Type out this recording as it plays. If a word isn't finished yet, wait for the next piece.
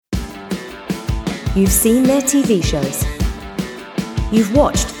You've seen their TV shows. You've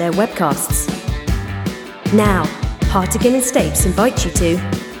watched their webcasts. Now, Hartigan and Stapes invite you to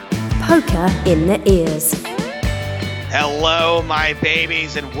Poker in the Ears. Hello, my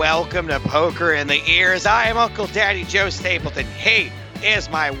babies, and welcome to Poker in the Ears. I am Uncle Daddy Joe Stapleton. He is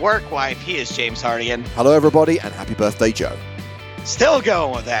my work wife. He is James Hartigan. Hello, everybody, and happy birthday, Joe. Still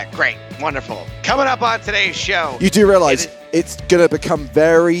going with that. Great. Wonderful. Coming up on today's show. You do realize it's going to become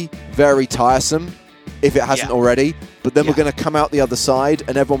very, very tiresome if it hasn't already. But then we're going to come out the other side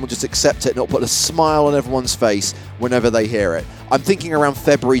and everyone will just accept it and it'll put a smile on everyone's face whenever they hear it. I'm thinking around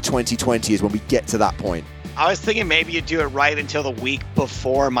February 2020 is when we get to that point. I was thinking maybe you'd do it right until the week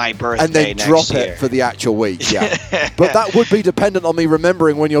before my birthday and then next drop year. it for the actual week, yeah. But that would be dependent on me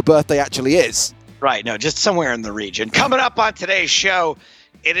remembering when your birthday actually is. Right, no, just somewhere in the region. Coming up on today's show,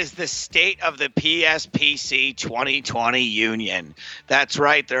 it is the state of the PSPC 2020 Union. That's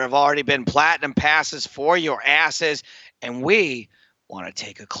right, there have already been platinum passes for your asses, and we want to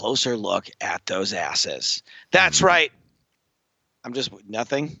take a closer look at those asses. That's right. I'm just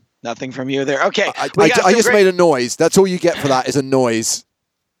nothing from you there. Okay. I just made a noise. That's all you get for that is a noise.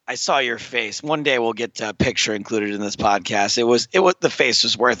 I saw your face. One day we'll get a picture included in this podcast. It was the face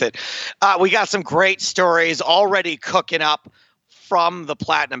was worth it. We got some great stories already cooking up from the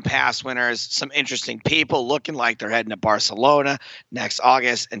Platinum Pass winners. Some interesting people looking like they're heading to Barcelona next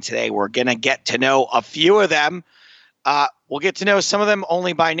August. And today we're going to get to know a few of them. We'll get to know some of them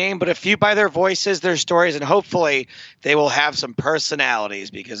only by name, but a few by their voices, their stories, and hopefully they will have some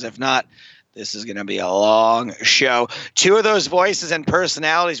personalities, because if not, this is going to be a long show. Two of those voices and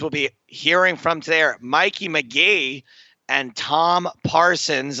personalities we'll be hearing from today are Mikey McGee and Tom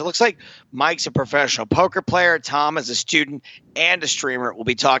Parsons. It looks like Mike's a professional poker player. Tom is a student and a streamer. We'll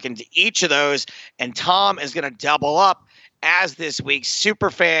be talking to each of those, and Tom is going to double up as this week's super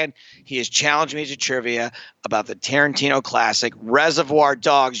fan. He has challenged me to trivia about the Tarantino classic Reservoir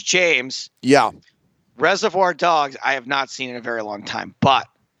Dogs. James. Yeah. Reservoir Dogs I have not seen in a very long time, but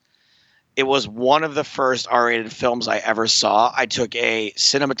it was one of the first R-rated films I ever saw. I took a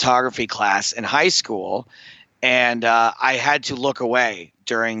cinematography class in high school, and I had to look away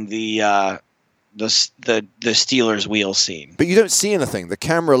during the Steelers wheel scene. But you don't see anything. The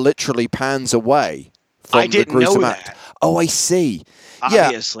camera literally pans away from the gruesome act. Oh, I see.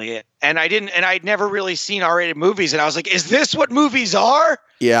 Obviously. Yeah. And I'd never really seen R-rated movies, and I was like, is this what movies are?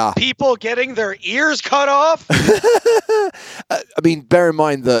 Yeah. People getting their ears cut off? I mean, bear in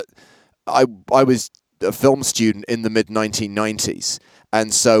mind that I was a film student in the mid-1990s,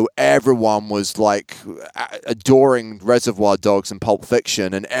 and so everyone was like adoring Reservoir Dogs and Pulp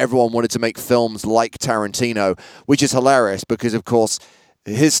Fiction, and everyone wanted to make films like Tarantino, which is hilarious because, of course,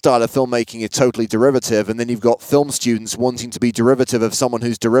 his style of filmmaking is totally derivative, and then you've got film students wanting to be derivative of someone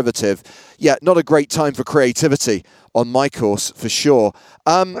who's derivative. Yeah, not a great time for creativity on my course, for sure.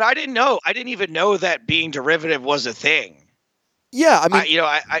 But I didn't know. I didn't even know that being derivative was a thing. Yeah, I mean,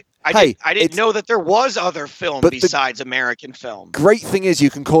 I didn't know that there was other film besides American film. Great thing is you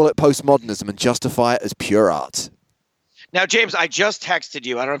can call it postmodernism and justify it as pure art. Now, James, I just texted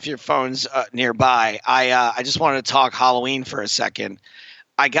you. I don't know if your phone's nearby. I just wanted to talk Halloween for a second.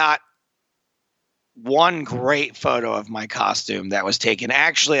 I got one great photo of my costume that was taken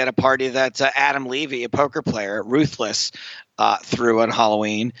actually at a party that Adam Levy, a poker player, Ruthless, threw on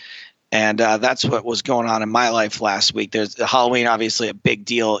Halloween. And that's what was going on in my life last week. There's Halloween, obviously a big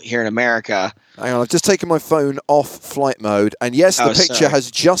deal here in America. Hang on, I've just taken my phone off flight mode. And yes, the picture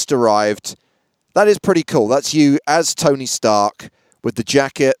has just arrived. That is pretty cool. That's you as Tony Stark with the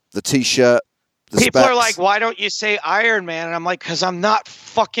jacket, the T-shirt, the People specs. are like, why don't you say Iron Man? And I'm like, because I'm not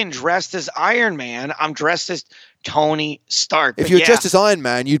fucking dressed as Iron Man. I'm dressed as Tony Stark. If you're dressed as Iron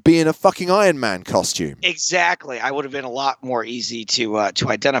Man, you'd be in a fucking Iron Man costume. Exactly. I would have been a lot more easy to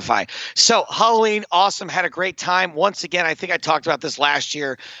identify. So Halloween, awesome. Had a great time. Once again, I think I talked about this last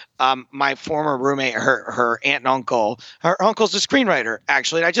year. My former roommate, her aunt and uncle, her uncle's a screenwriter,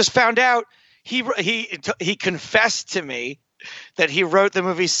 actually. And I just found out he confessed to me that he wrote the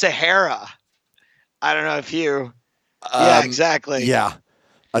movie Sahara. I don't know if you. Yeah, exactly. Yeah.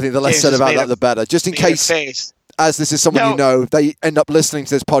 I think the less said about that, the better. Just in case, as this is someone you know, they end up listening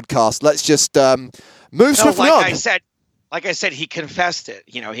to this podcast, let's just move swiftly on. Like I said, he confessed it.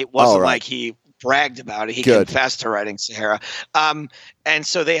 You know, it wasn't like he bragged about it. He confessed to writing Sahara. And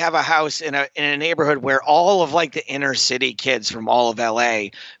so they have a house in a neighborhood where all of like the inner city kids from all of LA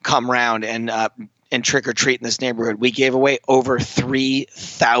come round and trick or treat in this neighborhood. We gave away over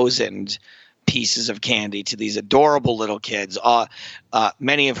 3,000 pieces of candy to these adorable little kids,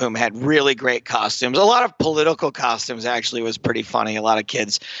 many of whom had really great costumes. A lot of political costumes, actually, was pretty funny. A lot of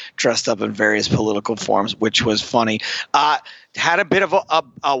kids dressed up in various political forms, which was funny. Had a bit of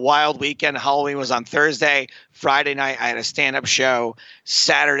a wild weekend. Halloween was on Thursday. Friday night, I had a stand-up show.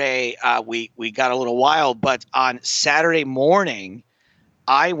 Saturday, we got a little wild. But on Saturday morning,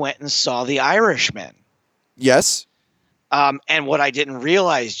 I went and saw The Irishman. Yes. And what I didn't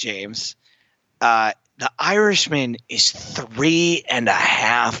realize, James, The Irishman is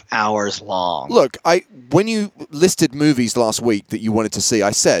 3.5 hours long. Look, when you listed movies last week that you wanted to see,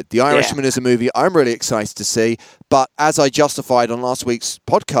 I said The Irishman is a movie I'm really excited to see. But as I justified on last week's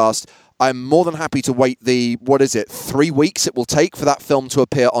podcast, I'm more than happy to wait 3 weeks it will take for that film to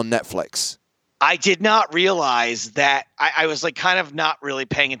appear on Netflix. I did not realize that. I was like kind of not really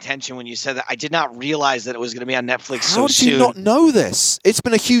paying attention when you said that. I did not realize that it was going to be on Netflix so soon. How did you not know this? It's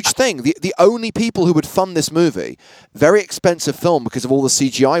been a huge thing. The only people who would fund this movie, very expensive film because of all the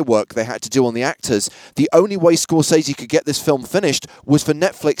CGI work they had to do on the actors, the only way Scorsese could get this film finished was for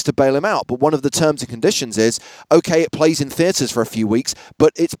Netflix to bail him out. But one of the terms and conditions is, okay, it plays in theaters for a few weeks,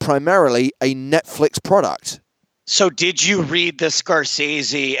 but it's primarily a Netflix product. So did you read the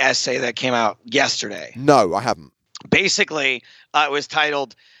Scorsese essay that came out yesterday? No, I haven't. Basically, it was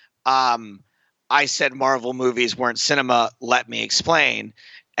titled, I said Marvel movies weren't cinema, let me explain.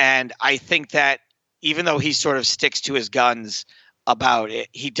 And I think that even though he sort of sticks to his guns about it,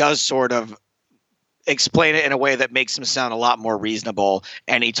 he does sort of explain it in a way that makes him sound a lot more reasonable.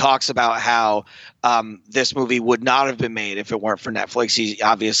 And he talks about how this movie would not have been made if it weren't for Netflix. He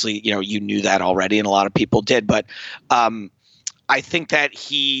obviously, you knew that already, and a lot of people did. But I think that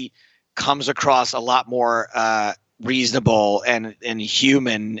he comes across a lot more reasonable and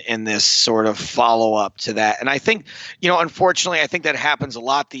human in this sort of follow-up to that. And I think, unfortunately, I think that happens a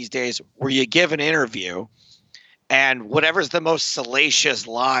lot these days where you give an interview and whatever's the most salacious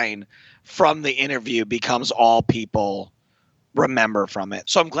line from the interview becomes all people remember from it.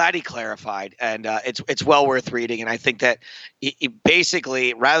 So I'm glad he clarified, and it's well worth reading. And I think that he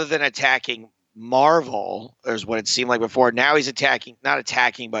basically, rather than attacking Marvel, is what it seemed like before, now he's not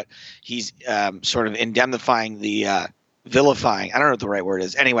attacking, but he's sort of indemnifying vilifying. I don't know what the right word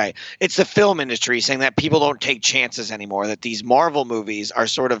is. Anyway, it's the film industry saying that people don't take chances anymore, that these Marvel movies are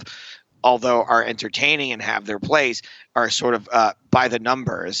sort of, although are entertaining and have their place, are sort of by the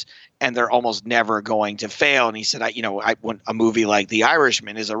numbers, and they're almost never going to fail. And he said, when a movie like The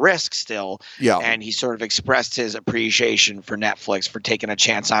Irishman is a risk still. Yeah. And he sort of expressed his appreciation for Netflix for taking a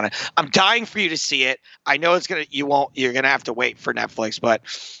chance on it. I'm dying for you to see it. I know you're going to have to wait for Netflix, but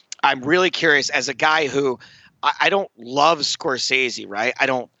I'm really curious as a guy who I don't love Scorsese, right? I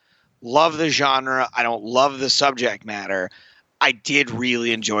don't love the genre. I don't love the subject matter. I did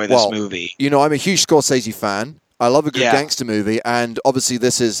really enjoy this movie. I'm a huge Scorsese fan. I love a good gangster movie, and obviously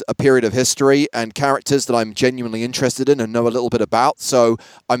this is a period of history and characters that I'm genuinely interested in and know a little bit about, so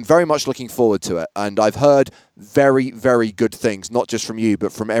I'm very much looking forward to it. And I've heard very, very good things, not just from you,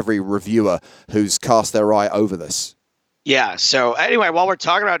 but from every reviewer who's cast their eye over this. Yeah, so anyway, while we're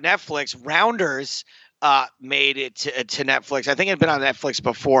talking about Netflix, Rounders made it to Netflix. I think it had been on Netflix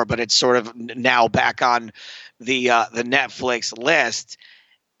before, but it's sort of now back on the Netflix list,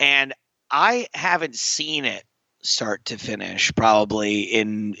 and I haven't seen it start to finish probably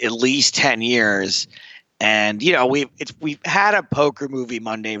in at least 10 years. And we've had a poker movie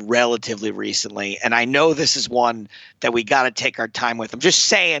Monday relatively recently, and I know this is one that we got to take our time with. I'm just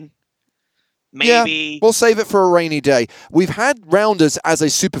saying, maybe. Yeah, we'll save it for a rainy day. We've had Rounders as a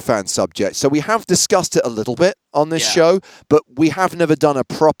superfan subject, so we have discussed it a little bit on this show, but we have never done a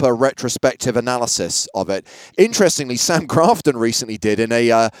proper retrospective analysis of it. Interestingly, Sam Grafton recently did in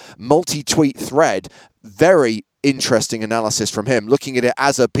a multi-tweet thread, very interesting analysis from him, looking at it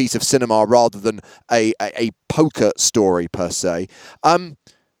as a piece of cinema rather than a poker story per se.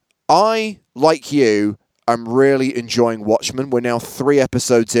 I, like you, I'm really enjoying Watchmen. We're now 3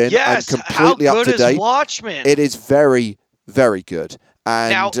 episodes in. Yes, I'm completely how up to good date. is Watchmen? It is very, very good.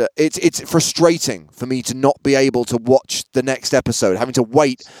 And it's frustrating for me to not be able to watch the next episode, having to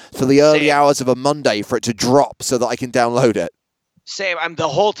wait for the early hours of a Monday for it to drop so that I can download it. Same. The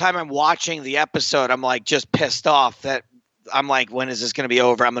whole time I'm watching the episode, I'm like just pissed off that I'm like, when is this going to be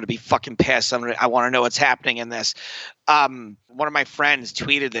over? I'm going to be fucking pissed. I want to know what's happening in this. One of my friends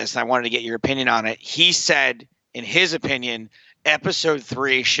tweeted this, and I wanted to get your opinion on it. He said, in his opinion, episode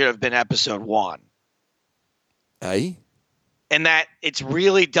 3 should have been episode 1. Hey? And that it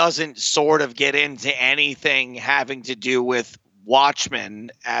really doesn't sort of get into anything having to do with Watchmen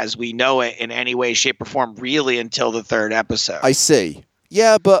as we know it in any way, shape, or form, really, until the 3rd episode. I see.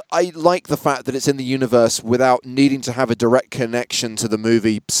 Yeah, but I like the fact that it's in the universe without needing to have a direct connection to the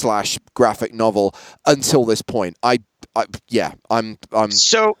movie/graphic novel until this point. I'm.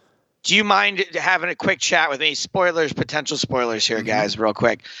 So, do you mind having a quick chat with me? Spoilers, potential spoilers here, guys, real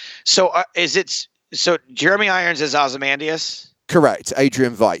quick. So, Jeremy Irons is Ozymandias? Correct.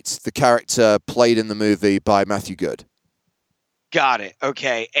 Adrian Veidt, the character played in the movie by Matthew Good. Got it.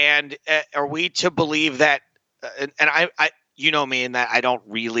 Okay. And are we to believe that? And I you know me in that I don't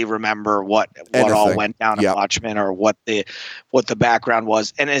really remember what all went down in Watchmen or what the background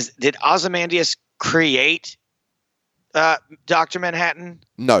was. And did Ozymandias create Dr. Manhattan?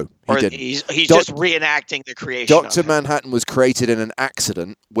 No, he didn't. He's just reenacting the creation. Dr. Manhattan was created in an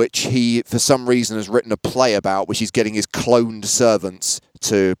accident, which he, for some reason, has written a play about, which he's getting his cloned servants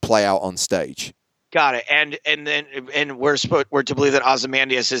to play out on stage. Got it. And we're to believe that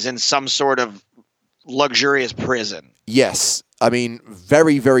Ozymandias is in some sort of luxurious prison. Yes. I mean,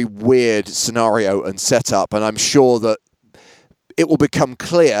 very, very weird scenario and setup, and I'm sure that it will become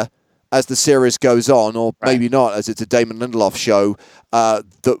clear as the series goes on, or maybe not, as it's a Damon Lindelof show,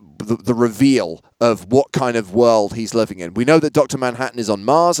 the reveal of what kind of world he's living in. We know that Dr. Manhattan is on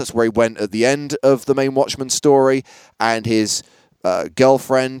Mars. That's where he went at the end of the main Watchmen story, and his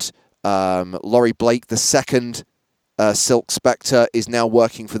girlfriend, Laurie Blake, the second Silk Spectre, is now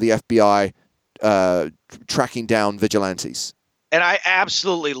working for the FBI, tracking down vigilantes. And I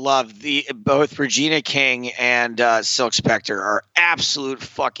absolutely love both Regina King and Silk Spectre are absolute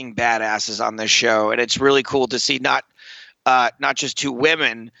fucking badasses on this show, and it's really cool to see not just two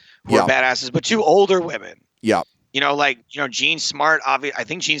women who are badasses, but two older women. Yeah, Jean Smart. I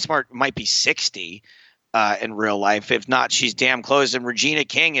think Jean Smart might be 60 in real life. If not, she's damn close. And Regina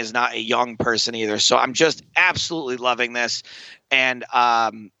King is not a young person either. So I'm just absolutely loving this, and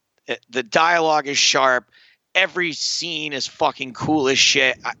the dialogue is sharp. Every scene is fucking cool as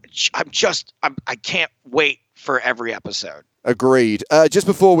shit. I can't wait for every episode. Agreed. Just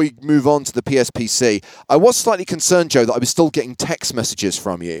before we move on to the PSPC, I was slightly concerned, Joe, that I was still getting text messages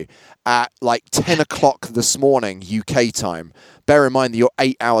from you at like 10 o'clock this morning, UK time. Bear in mind that you're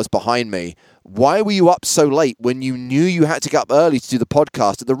 8 hours behind me. Why were you up so late when you knew you had to get up early to do the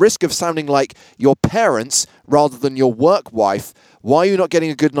podcast? At the risk of sounding like your parents rather than your work wife, why are you not getting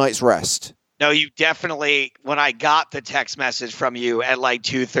a good night's rest? No, you definitely, when I got the text message from you at like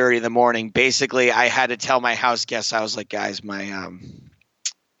 2:30 in the morning, basically I had to tell my house guests, I was like, guys, my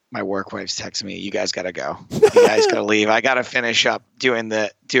work wife's texting me. You guys got to go. You guys got to leave. I got to finish up doing the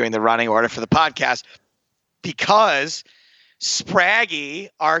running order for the podcast because Spraggy,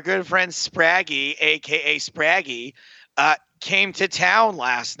 our good friend Spraggy, a.k.a. Spraggy, came to town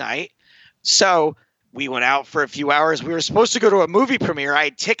last night. So we went out for a few hours. We were supposed to go to a movie premiere. I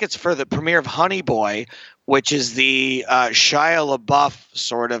had tickets for the premiere of Honey Boy, which is the Shia LaBeouf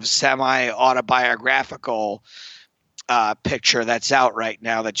sort of semi-autobiographical picture that's out right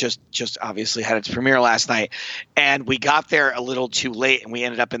now that just obviously had its premiere last night. And we got there a little too late, and we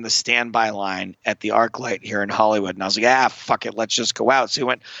ended up in the standby line at the ArcLight here in Hollywood. And I was like, fuck it, let's just go out. So we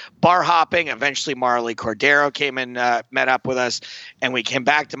went bar hopping. Eventually Marley Cordero came and met up with us, and we came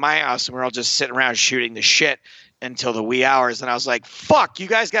back to my house, and we were all just sitting around shooting the shit until the wee hours. And I was like, fuck, you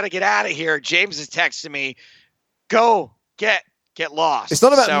guys got to get out of here. James is texting me, go get lost. It's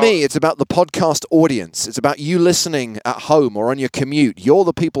not about me. It's about the podcast audience. It's about you listening at home or on your commute. You're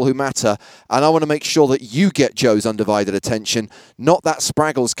the people who matter, and I want to make sure that you get Joe's undivided attention, not that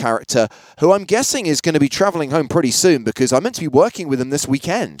Spraggles character, who I'm guessing is going to be traveling home pretty soon because I'm meant to be working with him this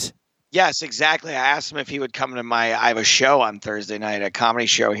weekend. Yes, exactly. I asked him if he would come to I have a show on Thursday night, a comedy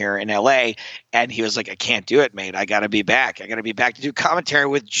show here in LA, and he was like, I can't do it, mate. I got to be back. I got to be back to do commentary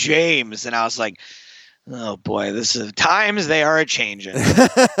with James. And I was like, oh boy, this is times they are a-changing.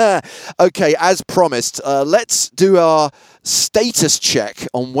 Okay, as promised, let's do our status check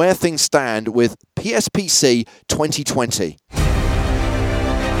on where things stand with PSPC 2020.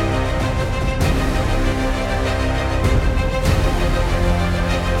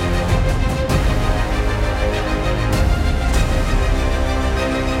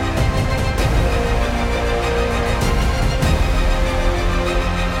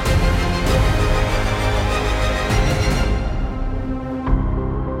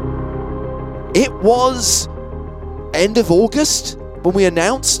 It was end of August when we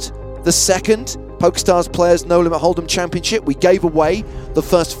announced the second PokerStars Players No Limit Hold'em Championship. We gave away the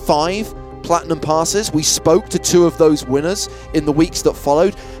first 5 Platinum Passes. We spoke to 2 of those winners in the weeks that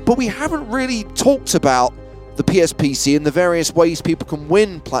followed, but we haven't really talked about the PSPC and the various ways people can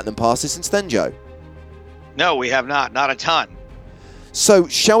win Platinum Passes since then, Joe. No, we have not. Not a ton. So,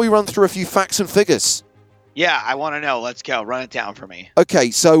 shall we run through a few facts and figures? Yeah, I want to know. Let's go. Run it down for me.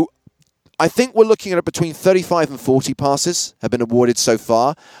 Okay, so I think we're looking at between 35 and 40 passes have been awarded so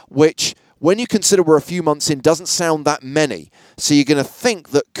far, which, when you consider we're a few months in, doesn't sound that many. So you're going to think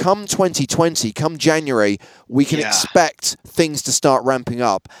that come 2020, come January, we can expect things to start ramping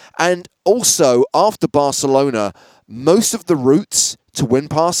up. And also, after Barcelona, most of the routes to win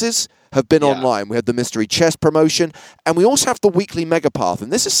passes have been online. We had the Mystery Chess promotion, and we also have the weekly Megapath.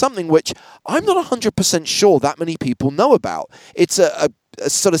 And this is something which I'm not 100% sure that many people know about. It's a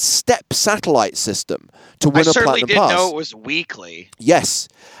sort of step satellite system to win a Platinum Pass. I certainly didn't know it was weekly. Yes.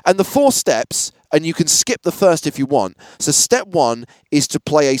 And the 4 steps, and you can skip the first if you want. So step 1 is to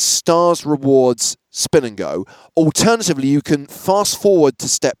play a Stars Rewards spin and go. Alternatively, you can fast forward to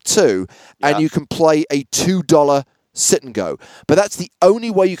step 2, and you can play a $2 sit and go. But that's the only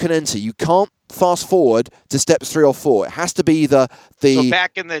way you can enter. You can't fast forward to steps 3 or 4. It has to be either the... So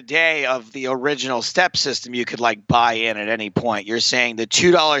back in the day of the original step system, you could like buy in at any point. You're saying the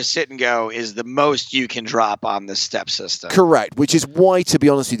 $2 sit and go is the most you can drop on the step system. Correct, which is why, to be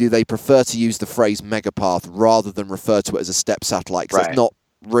honest with you, they prefer to use the phrase Megapath rather than refer to it as a step satellite, because that's not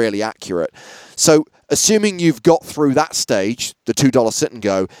really accurate. So assuming you've got through that stage, the $2 sit and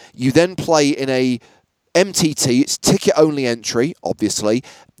go, you then play in a MTT, it's ticket-only entry, obviously.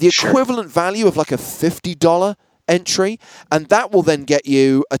 The equivalent value of like a $50 entry, and that will then get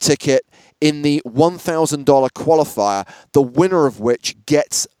you a ticket in the $1,000 qualifier, the winner of which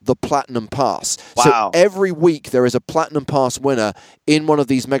gets the Platinum Pass. Wow. So every week there is a Platinum Pass winner in one of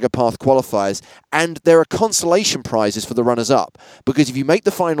these Megapath qualifiers, and there are consolation prizes for the runners-up. Because if you make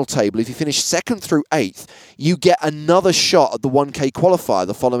the final table, if you finish 2nd through 8th, you get another shot at the 1K qualifier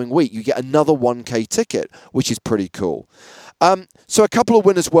the following week. You get another 1K ticket, which is pretty cool. So a couple of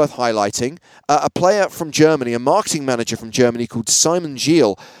winners worth highlighting. A player from Germany, a marketing manager from Germany called Simon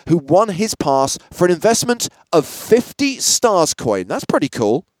Giel, who won his pass for an investment of 50 stars coin. That's pretty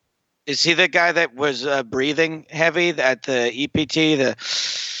cool. Is he the guy that was breathing heavy at the EPT?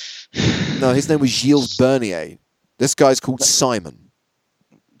 No, his name was Gilles Bernier. This guy's called Simon.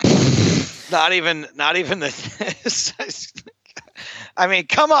 Not even the... I mean,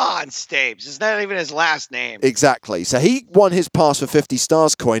 come on, Stapes. It's not even his last name. Exactly. So he won his pass for 50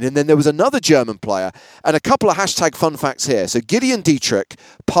 stars coin, and then there was another German player, and a couple of hashtag fun facts here. So Gideon Dietrich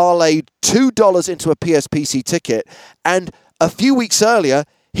parlayed $2 into a PSPC ticket, and a few weeks earlier,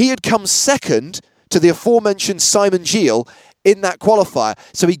 he had come second to the aforementioned Simon Giel in that qualifier.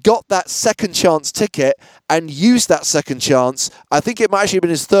 So he got that second chance ticket and used that second chance. I think it might actually have been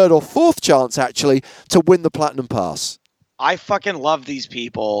his 3rd or 4th chance, actually, to win the Platinum Pass. I fucking love these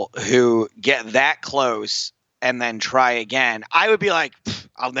people who get that close and then try again. I would be like,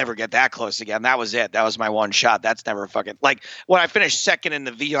 I'll never get that close again. That was it. That was my one shot. That's never fucking... Like, when I finished 2nd in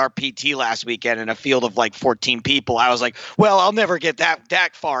the VRPT last weekend in a field of like 14 people, I was like, well, I'll never get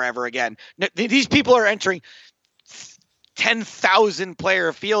that far ever again. These people are entering 10,000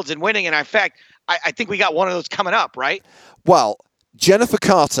 player fields and winning. And in fact, I think we got one of those coming up, right? Well, Jennifer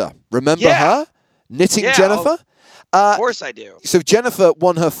Carter. Remember her? Knitting Jennifer? Of course I do. So Jennifer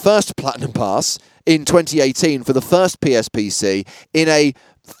won her first Platinum Pass in 2018 for the first PSPC in a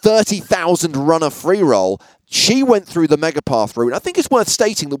 30,000 runner free roll. She went through the Megapath route. I think it's worth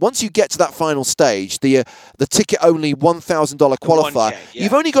stating that once you get to that final stage, the ticket-only $1,000 qualifier,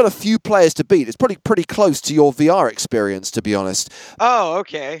 you've only got a few players to beat. It's probably pretty close to your VR experience, to be honest. Oh,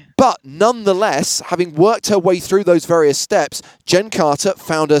 okay. But nonetheless, having worked her way through those various steps, Jen Carter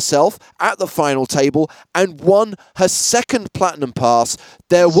found herself at the final table and won her second Platinum Pass.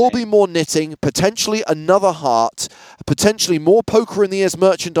 There will be more knitting, potentially another heart, potentially more Poker in the Ears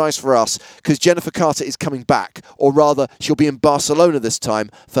merchandise for us, because Jennifer Carter is coming back. Or rather, she'll be in Barcelona this time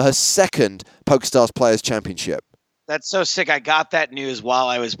for her second PokerStars Players Championship. That's so sick. I got that news while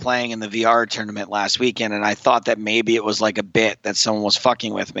I was playing in the VR tournament last weekend, and I thought that maybe it was like a bit that someone was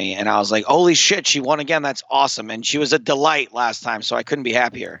fucking with me. And I was like, holy shit, she won again. That's awesome. And she was a delight last time, so I couldn't be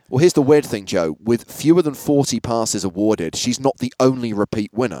happier. Well, here's the weird thing, Joe. With fewer than 40 passes awarded, she's not the only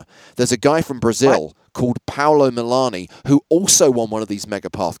repeat winner. There's a guy from Brazil called Paolo Milani, who also won one of these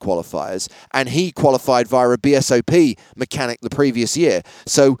Megapath qualifiers, and he qualified via a BSOP mechanic the previous year.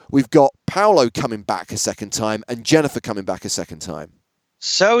 So we've got Paolo coming back a second time and Jennifer coming back a second time.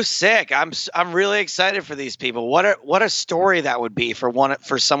 So sick. I'm really excited for these people. What a story that would be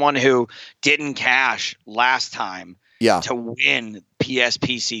for someone who didn't cash last time to win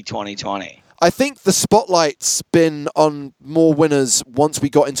PSPC 2020. I think the spotlight's been on more winners once we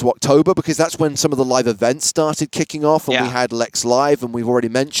got into October, because that's when some of the live events started kicking off, and we had Lex Live, and we've already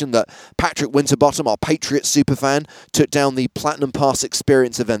mentioned that Patrick Winterbottom, our Patriot superfan, took down the Platinum Pass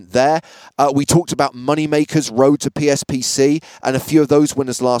Experience event there. We talked about Moneymakers Road to PSPC and a few of those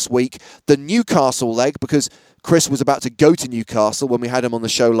winners last week. The Newcastle leg, because Chris was about to go to Newcastle when we had him on the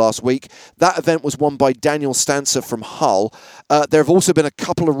show last week. That event was won by Daniel Stancer from Hull. There have also been a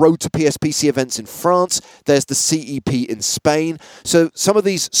couple of Road to PSPC events in France. There's the CEP in Spain. So some of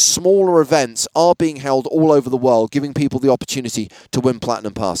these smaller events are being held all over the world, giving people the opportunity to win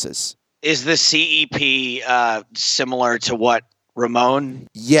Platinum Passes. Is the CEP similar to what Ramon?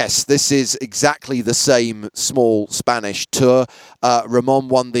 Yes, this is exactly the same small Spanish tour. Ramon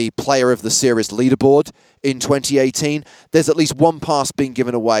won the Player of the Series leaderboard in 2018. There's at least one pass being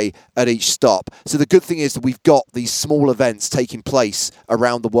given away at each stop. So the good thing is that we've got these small events taking place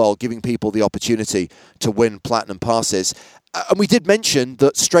around the world, giving people the opportunity to win Platinum Passes. And we did mention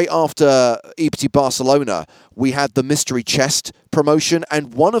that straight after EPT Barcelona, we had the Mystery Chest promotion,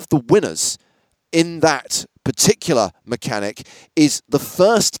 and one of the winners in that particular mechanic is the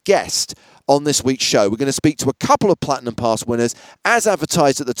first guest on this week's show. We're going to speak to a couple of Platinum Pass winners as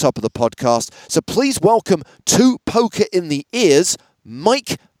advertised at the top of the podcast. So please welcome to Poker in the Ears,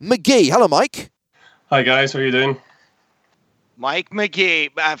 Mike McGee. Hello, Mike. Hi, guys. How are you doing? Mike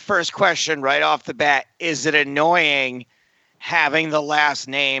McGee, first question right off the bat. Is it annoying having the last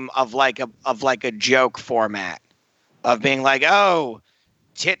name of like a joke format? Of being like, oh,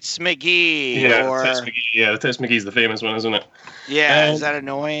 Tits McGee. Yeah, or... Tits McGee. Yeah, Tits McGee's the famous one, isn't it? Yeah, is that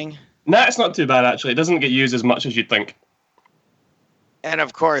annoying? Nah, it's not too bad, actually. It doesn't get used as much as you'd think. And,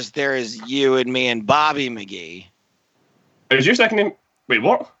 of course, there is you and me and Bobby McGee. Is your second name... Wait,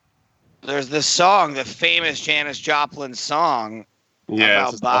 what? There's this song, the famous Janis Joplin song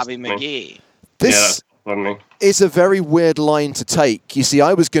about Bobby McGee. This is a very weird line to take. You see,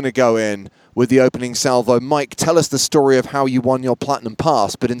 I was going to go in with the opening salvo, Mike, tell us the story of how you won your Platinum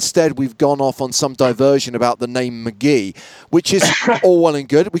Pass, but instead we've gone off on some diversion about the name McGee, which is all well and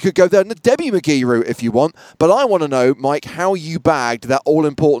good. We could go down the Debbie McGee route if you want, but I want to know, Mike, how you bagged that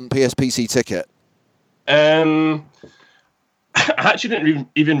all-important PSPC ticket. I actually didn't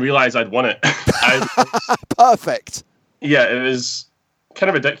even realize I'd won it. Perfect. Yeah, it was kind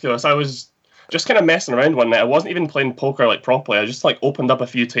of ridiculous. I was just kind of messing around one night. I wasn't even playing poker like properly. I just like opened up a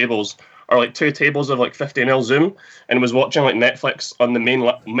few tables, or like 2 tables of like 15L Zoom, and was watching like Netflix on the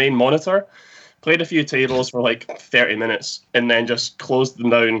main monitor. Played a few tables for like 30 minutes, and then just closed them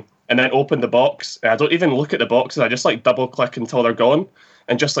down, and then opened the box. And I don't even look at the boxes. I just like double click until they're gone,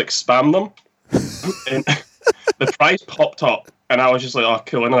 and just like spam them. And the prize popped up, and I was just like, "Oh,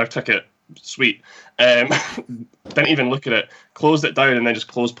 cool, another ticket, sweet." Didn't even look at it. Closed it down, and then just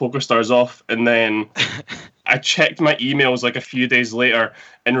closed PokerStars off. And then I checked my emails like a few days later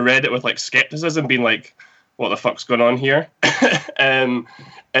and read it with like skepticism, being like, "What the fuck's going on here?" And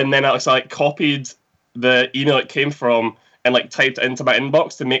then I like copied the email it came from and like typed it into my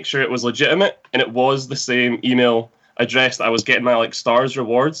inbox to make sure it was legitimate, and it was the same email address that I was getting my like stars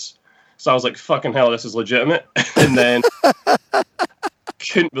rewards. So I was like, "Fucking hell, this is legitimate." And then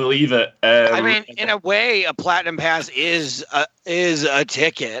couldn't believe it. I mean, in a way, a Platinum Pass is a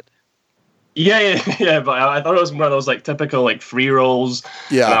ticket. Yeah, but I thought it was one of those like typical like free rolls.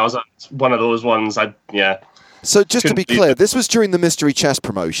 Yeah, and I was one of those ones. So just to be clear, this was during the Mystery Chest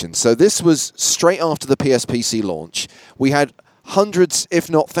promotion. So this was straight after the PSPC launch. We had hundreds, if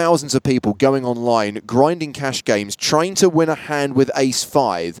not thousands of people going online, grinding cash games, trying to win a hand with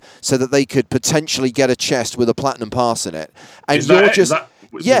Ace-5 so that they could potentially get a chest with a Platinum Pass in it. And was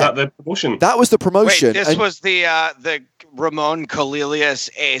that the promotion? That was the promotion. Wait, this was the Ramon Colilius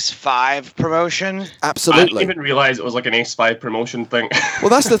Ace-5 promotion? Absolutely. I didn't even realize it was like an Ace-5 promotion thing. Well,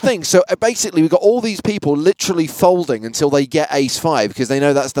 that's the thing. So basically, we've got all these people literally folding until they get Ace-5 because they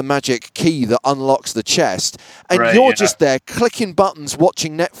know that's the magic key that unlocks the chest. And you're just there clicking buttons,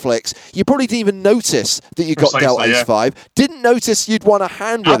 watching Netflix. You probably didn't even notice that you got dealt Ace-5. Didn't notice you'd won a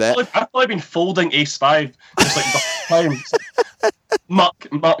hand with it. I've probably been folding Ace-5 just like the time. Muck.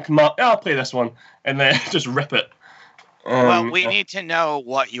 I'll play this one. And then just rip it. Well, we need to know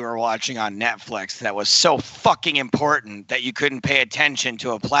what you were watching on Netflix that was so fucking important that you couldn't pay attention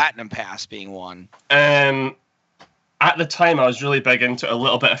to a Platinum Pass being won. At the time, I was really big into a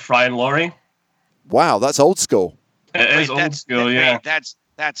little bit of Fry and Laurie. Wow, that's old school. It is old school, yeah. That's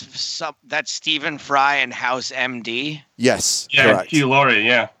Stephen Fry and House MD? Yes, yeah, correct. Hugh Laurie,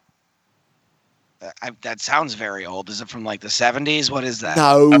 yeah. That sounds very old. Is it from like the 70s? What is that?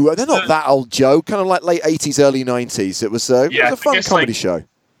 No, they're not that old, Joe. Kind of like late 80s, early 90s. It was a fun comedy show.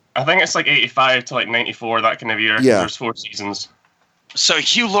 I think it's like 85 to like 94, that kind of year. Yeah. There's 4 seasons. So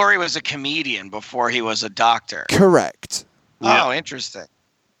Hugh Laurie was a comedian before he was a doctor. Correct. Yeah. Oh, interesting.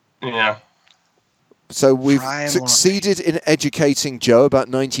 Yeah. So we've Brian succeeded in educating Joe about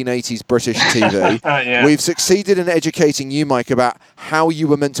 1980s British TV. Yeah. We've succeeded in educating you, Mike, about how you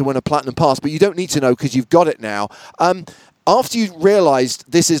were meant to win a Platinum Pass, but you don't need to know because you've got it now. After you realised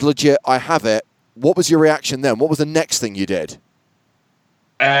this is legit, I have it, what was your reaction then? What was the next thing you did?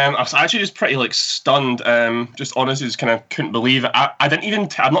 I was actually just pretty like stunned. Just honestly, just kind of couldn't believe it. I didn't even.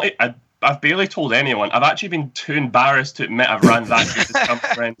 I've barely told anyone. I've actually been too embarrassed to admit I've ran that good with some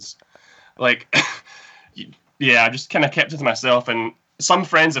friends. Like, yeah, I just kind of kept it to myself. And some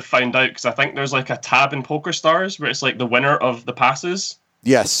friends have found out because I think there's like a tab in Poker Stars where it's like the winner of the passes.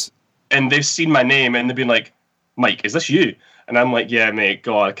 Yes. And they've seen my name and they've been like, Mike, is this you? And I'm like, yeah, mate,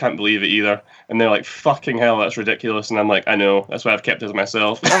 God, I can't believe it either. And they're like, fucking hell, that's ridiculous. And I'm like, I know, that's why I've kept it to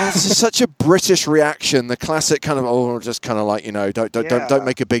myself. This is such a British reaction, the classic kind of, just kind of like, don't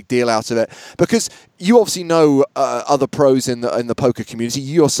make a big deal out of it. Because you obviously know other pros in the poker community.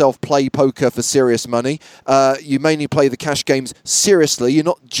 You yourself play poker for serious money. You mainly play the cash games seriously. You're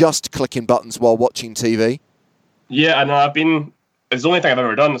not just clicking buttons while watching TV. Yeah, I know. It's the only thing I've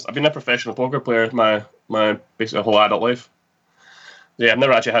ever done. I've been a professional poker player my basically whole adult life. Yeah, I've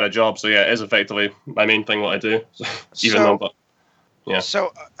never actually had a job, so yeah, it is effectively my main thing what I do.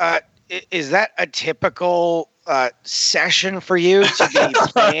 So, is that a typical session for you to be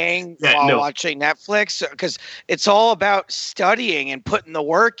playing while watching Netflix? Because it's all about studying and putting the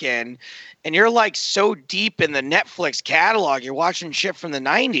work in, and you're like so deep in the Netflix catalog, you're watching shit from the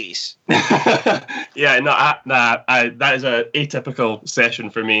 90s. Yeah, no, that is a atypical session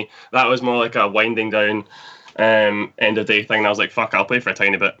for me. That was more like a winding down end of day thing. And I was like, fuck, I'll play for a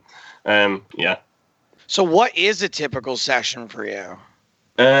tiny bit. Yeah. So what is a typical session for you?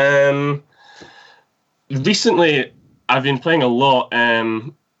 Recently I've been playing a lot.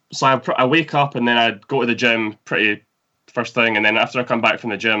 So I wake up and then I'd go to the gym pretty first thing, and then after I come back from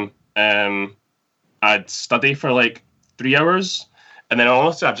the gym, I'd study for like 3 hours, and then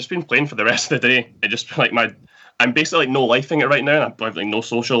honestly I've just been playing for the rest of the day. It just like I'm basically like no lifing it right now, and I'm like no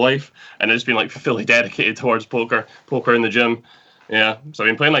social life, and I've just been like fully dedicated towards poker in the gym. Yeah, so I've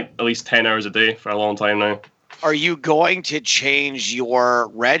been playing like at least 10 hours a day for a long time now. Are you going to change your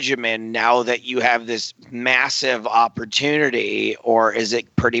regimen now that you have this massive opportunity, or is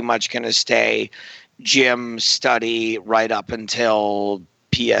it pretty much going to stay gym study right up until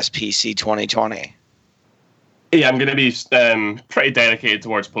PSPC 2020? Yeah, I'm going to be pretty dedicated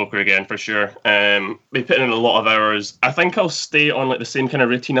towards poker again for sure. Be putting in a lot of hours. I think I'll stay on like the same kind of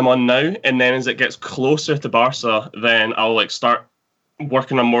routine I'm on now, and then as it gets closer to Barca, then I'll like start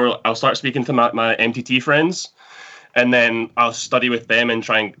working on more. I'll start speaking to my MTT friends, and then I'll study with them and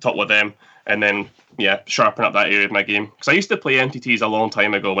try and talk with them, and then sharpen up that area of my game. Because I used to play MTTs a long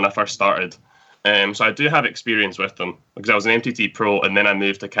time ago when I first started. So I do have experience with them because I was an MTT pro and then I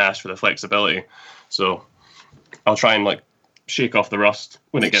moved to cash for the flexibility. So I'll try and like shake off the rust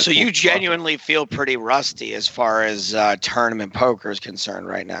when it gets. So you genuinely feel pretty rusty as far as tournament poker is concerned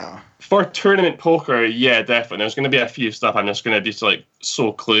right now. For tournament poker, yeah, definitely. There's going to be a few stuff I'm just going to be like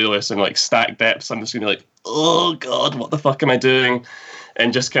so clueless and like stack depths. I'm just going to be like, oh god, what the fuck am I doing?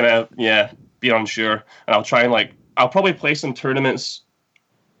 And just kind of be unsure. And I'll try and I'll probably play some tournaments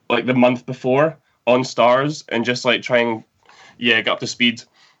like the month before on Stars and just like try and get up to speed.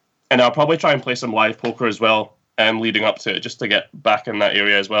 And I'll probably try and play some live poker as well, leading up to it, just to get back in that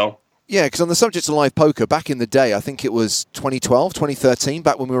area as well. Yeah, because on the subject of live poker, back in the day, I think it was 2012, 2013,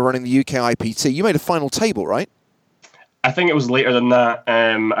 back when we were running the UK IPT, you made a final table, right? I think it was later than that.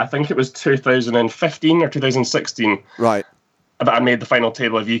 I think it was 2015 or 2016. Right. But I made the final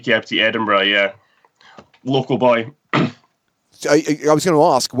table of UK IPT Edinburgh, yeah. Local boy. I was going to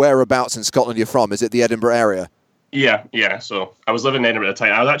ask, whereabouts in Scotland you're from? Is it the Edinburgh area? Yeah. So I was living in Edinburgh at the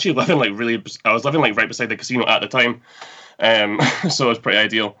time. I was actually living right beside the casino at the time. So it was pretty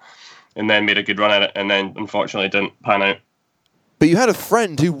ideal. And then made a good run at it, and then unfortunately didn't pan out. But you had a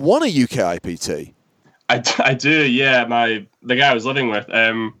friend who won a UK IPT. I do, yeah. The guy I was living with,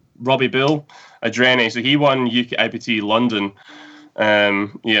 Robbie Bill Adreni, so he won UK IPT London.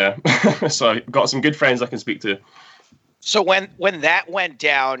 So I got some good friends I can speak to. So when that went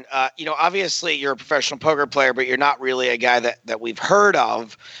down, obviously you're a professional poker player, but you're not really a guy that we've heard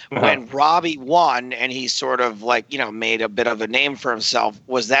of. Uh-huh. When Robbie won and he sort of made a bit of a name for himself,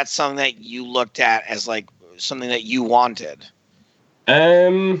 was that something that you looked at as like something that you wanted?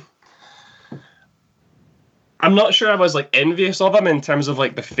 I'm not sure I was like envious of him in terms of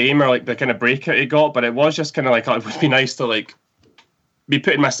like the fame or like the kind of breakout he got, but it was just kind of like, it would be nice to like be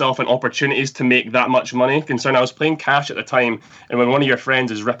putting myself in opportunities to make that much money. Concerned, I was playing cash at the time, and when one of your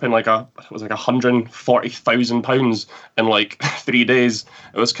friends is ripping like £140,000 in like 3 days,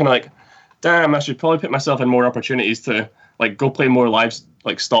 it was kind of like, damn, I should probably put myself in more opportunities to like go play more live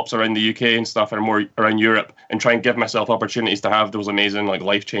like stops around the UK and stuff, and more around Europe, and try and give myself opportunities to have those amazing like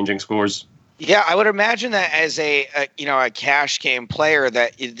life-changing scores. Yeah, I would imagine that as a cash game player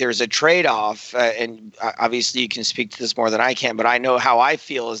that there's a trade-off, and obviously you can speak to this more than I can, but I know how I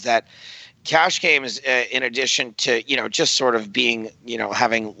feel is that cash games, in addition to just sort of being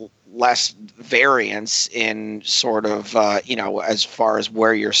having less variance in sort of as far as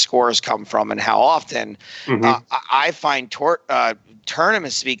where your scores come from and how often, I find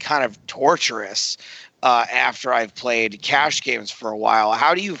tournaments to be kind of torturous. After I've played cash games for a while.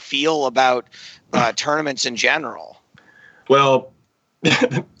 How do you feel about tournaments in general? Well,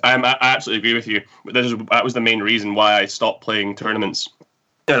 I absolutely agree with you. But that was the main reason why I stopped playing tournaments.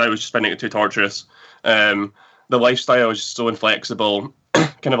 And I was just finding it too torturous. The lifestyle was just so inflexible,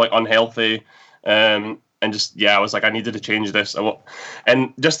 kind of like unhealthy. And just, I was like, I needed to change this.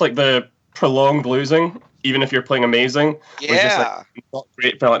 And just like the prolonged losing, even if you're playing amazing, was just like not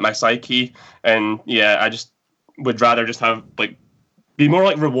great for like my psyche. And I just would rather just have like be more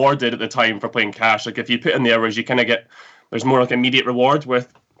like rewarded at the time for playing cash. Like if you put in the hours, you kind of there's more like immediate reward.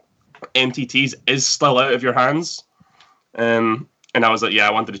 With MTTs is still out of your hands. And I was like, I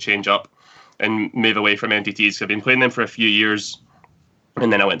wanted to change up and move away from MTTs because I've been playing them for a few years,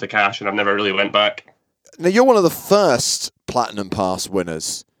 and then I went to cash, and I've never really went back. Now you're one of the first Platinum Pass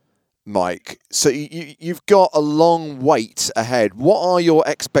winners, Mike. So you've got a long wait ahead. What are your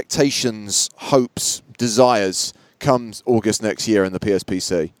expectations, hopes, desires comes August next year in the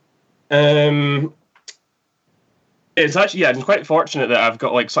PSPC? It's actually I'm quite fortunate that I've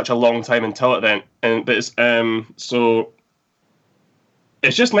got like such a long time until it then, but it's so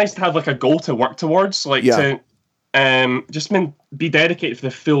it's just nice to have like a goal to work towards, like to just be dedicated for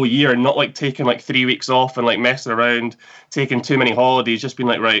the full year, and not like taking like 3 weeks off and like messing around, taking too many holidays. Just being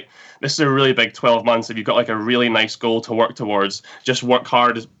like, right, this is a really big 12 months. If you've got like a really nice goal to work towards, just work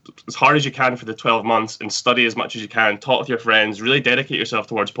hard as you can for the 12 months and study as much as you can, talk with your friends, really dedicate yourself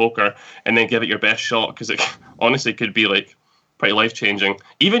towards poker, and then give it your best shot, because it honestly could be like pretty life-changing.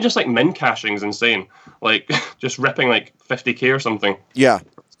 Even just like min cashing is insane. Like just ripping like 50k or something. Yeah.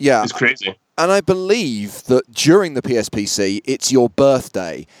 It's crazy. And I believe that during the PSPC, it's your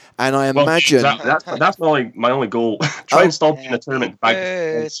birthday, and I imagine that's my only goal. Try and stop in the tournament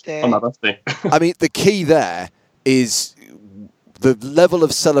on my birthday. I mean, the key there is the level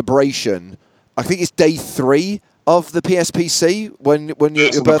of celebration. I think it's day 3 of the PSPC when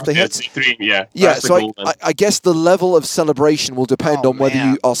your birthday hits. Day 3, So I guess the level of celebration will depend on whether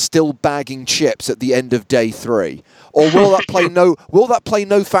you are still bagging chips at the end of day 3. Or will that play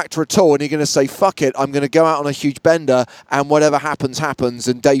no factor at all, and you're going to say, fuck it, I'm going to go out on a huge bender, and whatever happens, happens,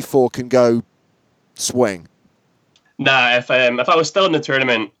 and day 4 can go swing? Nah, if I was still in the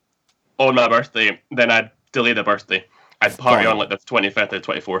tournament on my birthday, then I'd delay the birthday. I'd party on like the 25th or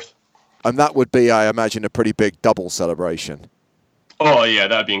 24th. And that would be, I imagine, a pretty big double celebration. Oh, yeah,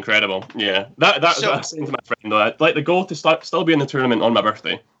 that'd be incredible. Yeah. That was what I was saying to my friend, though. I'd like the goal to still be in the tournament on my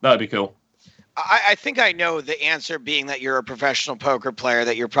birthday. That'd be cool. I think I know the answer, being that you're a professional poker player,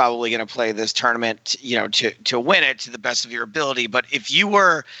 that you're probably going to play this tournament, to win it to the best of your ability. But if you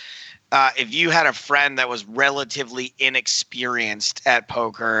had a friend that was relatively inexperienced at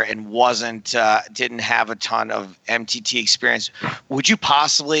poker and didn't have a ton of MTT experience, would you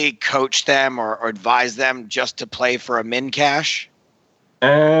possibly coach them or advise them just to play for a min cash?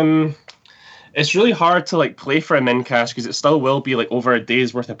 It's really hard to like play for a min cash because it still will be like over a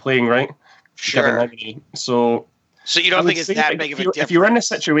day's worth of playing, right? Sure. So you don't think it's that big of a difference? If you were in a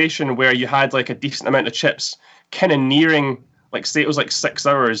situation where you had like a decent amount of chips, kind of nearing, like say it was like 6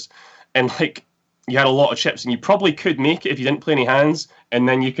 hours, and like you had a lot of chips, and you probably could make it if you didn't play any hands, and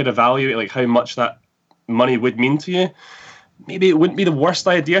then you could evaluate like how much that money would mean to you. Maybe it wouldn't be the worst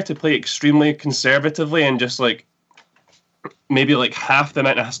idea to play extremely conservatively and just like maybe like half the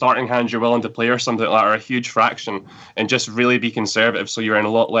amount of starting hands you're willing to play or something like that, or a huge fraction, and just really be conservative so you're in a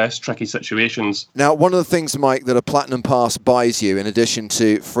lot less tricky situations. Now, one of the things, Mike, that a Platinum Pass buys you, in addition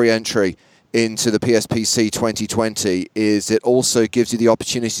to free entry into the PSPC 2020, is it also gives you the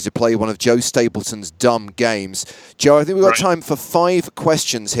opportunity to play one of Joe Stapleton's dumb games. Joe, I think we've got time for 5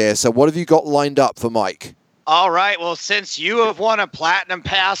 questions here, so what have you got lined up for Mike? All right. Well, since you have won a Platinum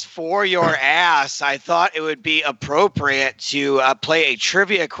Pass for your ass, I thought it would be appropriate to play a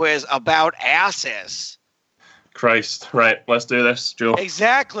trivia quiz about asses. Christ. Right. Let's do this, Joe.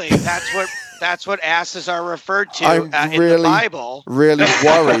 Exactly. That's what That's what asses are referred to I'm in the Bible. Really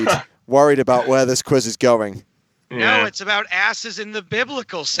worried about where this quiz is going. No, it's about asses in the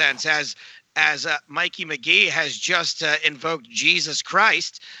biblical sense, as Mikey McGee has just invoked Jesus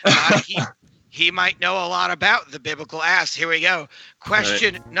Christ. He might know a lot about the biblical ass. Here we go.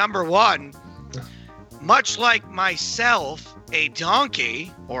 Question number 1. Much like myself, a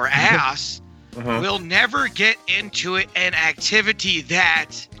donkey or ass will never get into an activity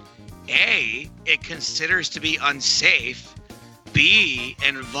that A, it considers to be unsafe, B,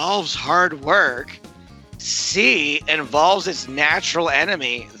 involves hard work, C, involves its natural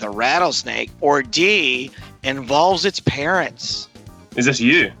enemy, the rattlesnake, or D, involves its parents. Is this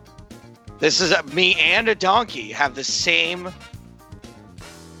you? This is me and a donkey have the same.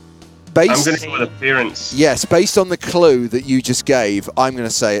 I'm going to go with the parents. Yes, based on the clue that you just gave, I'm going to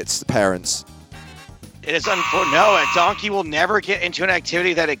say it's the parents. It is unfortunate. No, a donkey will never get into an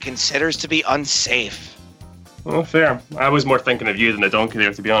activity that it considers to be unsafe. Oh, fair. I was more thinking of you than the donkey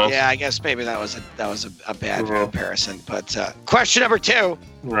there, to be honest. Yeah, I guess maybe that was a bad comparison. But question number 2.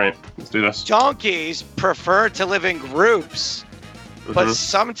 Right, let's do this. Donkeys prefer to live in groups, but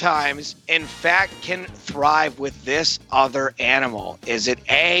sometimes, in fact, can thrive with this other animal. Is it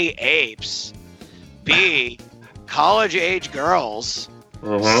A, apes, B, college-age girls,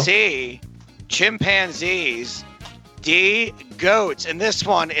 C, chimpanzees, D, goats? And this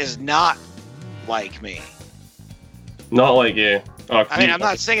one is not like me. Not like you. Oh, I mean, I'm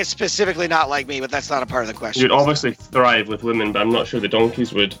not saying it's specifically not like me, but that's not a part of the question. You'd obviously thrive with women, but I'm not sure the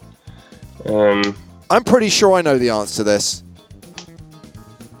donkeys would. I'm pretty sure I know the answer to this.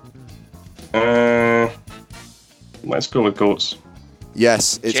 Let's go with goats.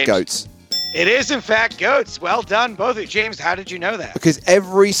 Yes, it's James. goats. It is, in fact, goats. Well done, both of you. James, how did you know that? Because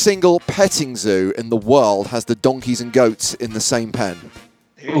every single petting zoo in the world has the donkeys and goats in the same pen.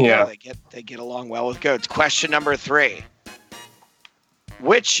 There you go. They get along well with goats. Question number 3.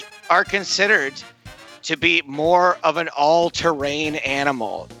 Which are considered to be more of an all-terrain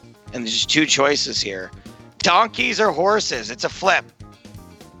animal? And there's 2 choices here. Donkeys or horses? It's a flip.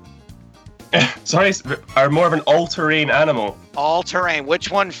 Sorry, are more of an all-terrain animal? All-terrain.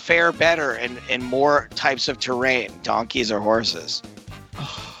 Which one fare better in more types of terrain? Donkeys or horses?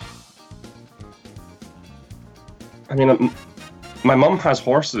 I mean, my mum has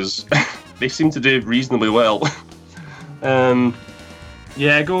horses. They seem to do reasonably well.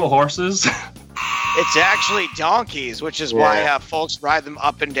 Yeah, go with horses. It's actually donkeys, which is why folks ride them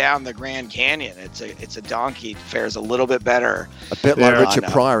up and down the Grand Canyon. It's a donkey fares a little bit better. A bit like Richard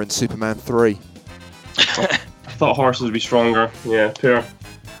Pryor in Superman 3. I thought horses would be stronger. Yeah, fair.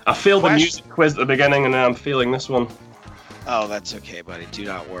 I failed the music quiz at the beginning, and now I'm failing this one. Oh, that's okay, buddy. Do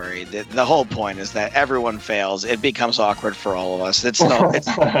not worry. The whole point is that everyone fails. It becomes awkward for all of us. It's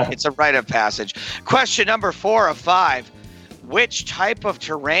a rite of passage. Question number 4 of 5. Which type of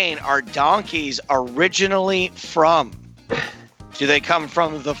terrain are donkeys originally from? Do they come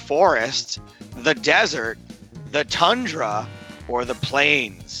from the forest, the desert, the tundra, or the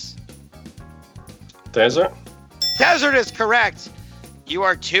plains? Desert? Desert is correct. You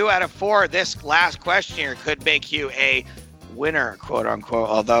are 2 out of 4. This last question here could make you a winner, quote unquote,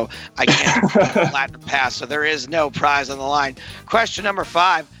 although I can't platinum pass, so there is no prize on the line. Question number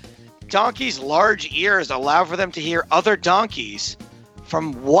 5. Donkeys' large ears allow for them to hear other donkeys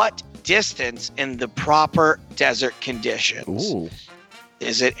from what distance in the proper desert conditions? Ooh.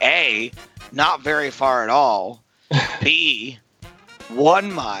 Is it A, not very far at all, B,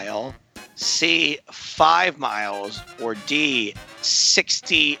 1 mile, C, 5 miles, or D,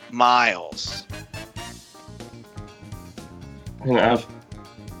 60 miles? I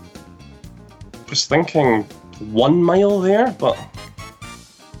was thinking 1 mile there, but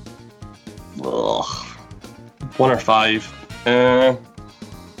 1 or 5.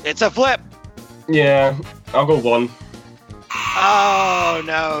 It's a flip. Yeah, I'll go 1. Oh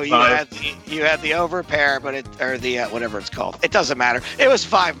no, you 5. had the overpair, but whatever it's called. It doesn't matter. It was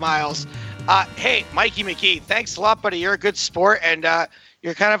 5 miles. Hey, Mikey McGee, thanks a lot, buddy. You're a good sport, and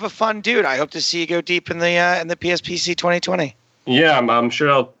you're kind of a fun dude. I hope to see you go deep in the PSPC 2020. Yeah, I'm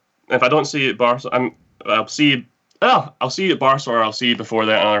sure. If I don't see you at Barca, I'll see you. Oh, I'll see you at Barca, or I'll see you before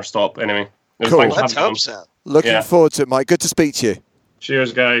that on our stop. Anyway, cool. Let's hope so. Looking forward to it, Mike. Good to speak to you.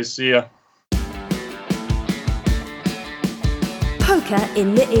 Cheers, guys. See ya. Poker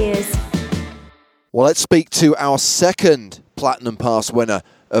in the ears. Well, let's speak to our second Platinum Pass winner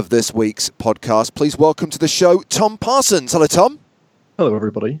of this week's podcast. Please welcome to the show, Tom Parsons. Hello, Tom. Hello,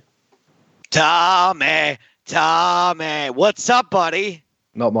 everybody. Tommy, what's up, buddy?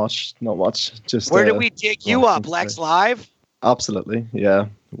 Not much. Just where did we dig you up? Lex Live? Absolutely, yeah.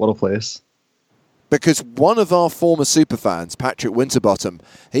 What a place. because one of our former superfans, Patrick Winterbottom,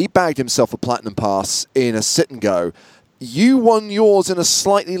 he bagged himself a Platinum Pass in a sit and go. You won yours in a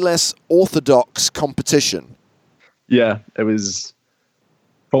slightly less orthodox competition. Yeah, it was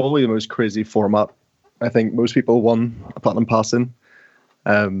probably the most crazy format I think most people won a Platinum Pass in.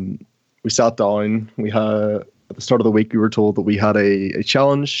 We sat down. We had at the start of the week we were told that we had a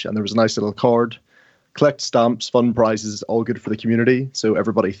challenge, and there was a nice little card. Collect stamps, fun prizes, all good for the community. So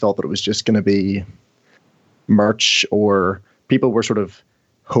everybody thought that it was just going to be merch, or people were sort of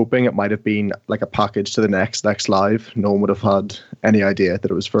hoping it might have been like a package to the next Live. No one would have had any idea that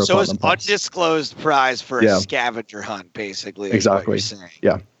it was for a Platinum Pass. So it's undisclosed prize for a scavenger hunt, basically. Exactly. Is what you're saying.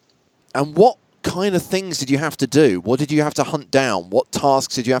 Yeah. And what kind of things did you have to do? What did you have to hunt down? What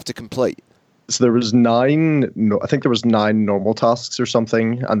tasks did you have to complete? So there was 9 normal tasks or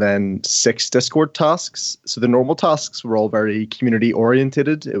something, and then 6 Discord tasks. So the normal tasks were all very community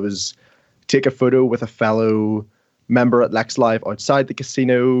orientated. It was take a photo with a fellow member at Lex Live outside the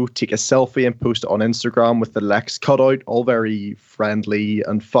casino, take a selfie and post it on Instagram with the Lex cutout, all very friendly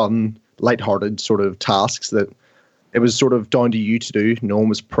and fun, lighthearted sort of tasks that it was sort of down to you to do. No one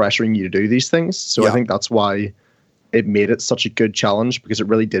was pressuring you to do these things. So I think that's why it made it such a good challenge, because it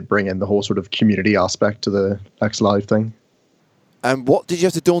really did bring in the whole sort of community aspect to the Lex Live thing. And what did you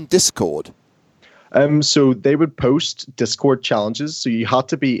have to do on Discord? So they would post Discord challenges. So you had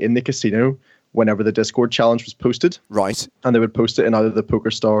to be in the casino whenever the Discord challenge was posted. Right. And they would post it in either the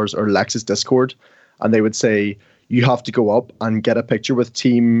PokerStars or Lex's Discord. And they would say, you have to go up and get a picture with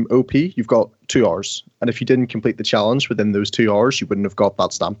Team OP. You've got 2 hours. And if you didn't complete the challenge within those 2 hours, you wouldn't have got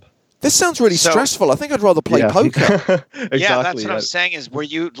that stamp. This sounds really stressful. I think I'd rather play poker. Exactly, yeah, that's what I'm saying is, were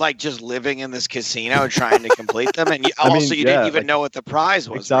you like just living in this casino trying to complete them? And you didn't even know what the prize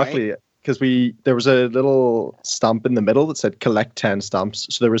was, exactly. Right? Because there was a little stamp in the middle that said collect 10 stamps.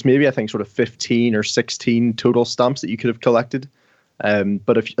 So there was maybe, I think, sort of 15 or 16 total stamps that you could have collected.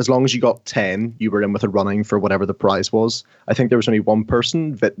 But as long as you got 10, you were in with a running for whatever the prize was. I think there was only one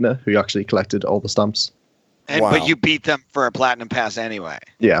person, Vitna, who actually collected all the stamps. But you beat them for a Platinum Pass anyway.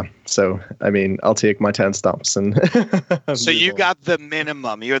 Yeah. So, I mean, I'll take my 10 stamps. So you got the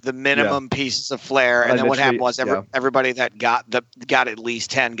minimum. You're the minimum pieces of flair. And then what happened was everybody that got at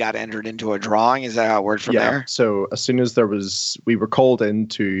least 10 got entered into a drawing. Is that how it worked from there? So as soon as we were called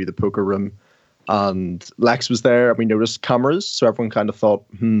into the poker room, and Lex was there, and we noticed cameras. So everyone kind of thought,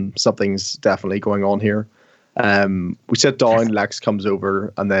 something's definitely going on here. We sit down, Lex comes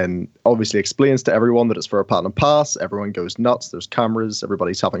over, and then obviously explains to everyone that it's for a Platinum Pass. Everyone goes nuts. There's cameras.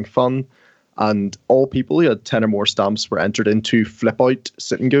 Everybody's having fun. And all people who had 10 or more stamps were entered into flip out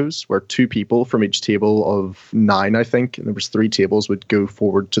sit and goes, where 2 people from each table of 9, I think, and there was 3 tables, would go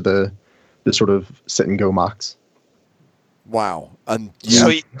forward to the sort of sit and go max. Wow. And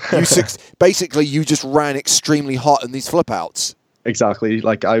basically you just ran extremely hot in these flip outs. Exactly.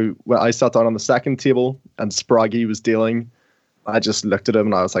 Like I sat down on the second table and Spraggy was dealing. I just looked at him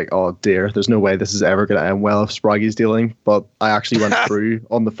and I was like, oh dear, there's no way this is ever going to end well if Spraggy's dealing. But I actually went through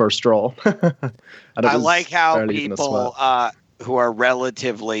on the first draw. And I like how people who are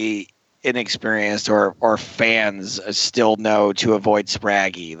relatively inexperienced or fans still know to avoid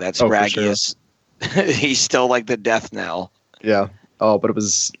Spraggy. That Spraggy is he's still like the death knell. Yeah. Oh, but it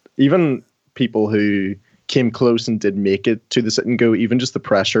was even people who came close and did make it to the sit and go, even just the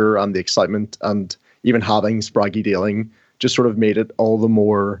pressure and the excitement and even having Spraggy dealing just sort of made it all the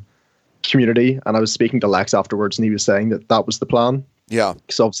more community. And I was speaking to Lex afterwards and he was saying that was the plan. Yeah.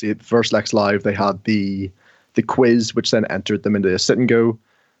 Because obviously at the first Lex Live, they had the quiz, which then entered them into a sit and go.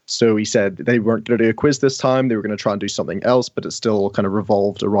 So he said they weren't going to do a quiz this time. They were going to try and do something else, but it still kind of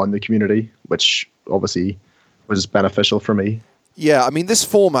revolved around the community, which obviously was beneficial for me. Yeah, I mean, this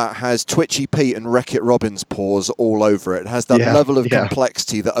format has Twitchy Pete and Wreck-It Robin's paws all over it. It has that level of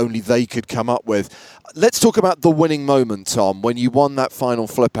complexity that only they could come up with. Let's talk about the winning moment, Tom, when you won that final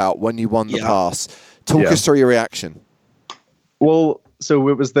flip out, when you won the pass. Talk us through your reaction. Well, so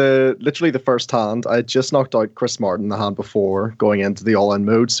it was literally the first hand. I had just knocked out Chris Martin the hand before going into the all-in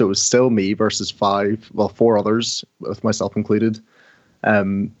mode, so it was still me versus 4 others, with myself included.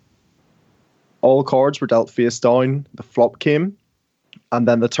 All cards were dealt face down. The flop came, and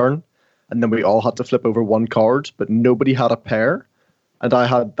then the turn, and then we all had to flip over one card, but nobody had a pair, and I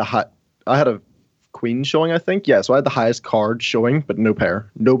had a queen showing, I think. Yeah, so I had the highest card showing, but no pair.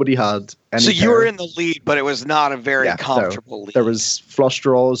 Nobody had any. So you were in the lead, but it was not a very comfortable lead. There was flush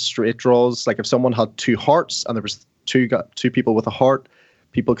draws, straight draws. Like if someone had 2 hearts and there was two people with a heart,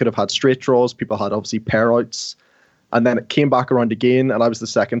 people could have had straight draws. People had obviously pair outs. And then it came back around again, and I was the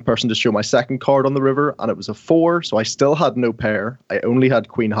second person to show my second card on the river, and it was a 4, so I still had no pair. I only had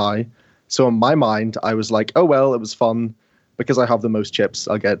queen high. So in my mind, I was like, oh, well, it was fun because I have the most chips.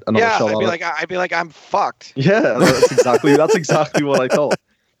 I'll get another shot I'd on be it. like, I'd be like, I'm fucked. Yeah, that's exactly what I thought.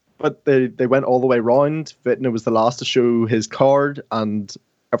 But they went all the way round. Vitna was the last to show his card, and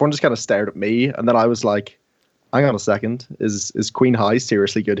everyone just kind of stared at me. And then I was like, hang on a second, is Queen High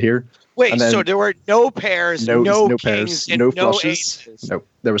seriously good here? Wait, And then- so there were no pairs, no kings, pairs, and no no flushes. aces. No,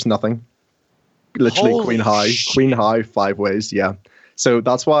 there was nothing. Literally Holy Queen High, shit. Queen High 5 ways. Yeah. So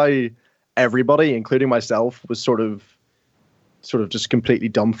that's why everybody, including myself, was sort of just completely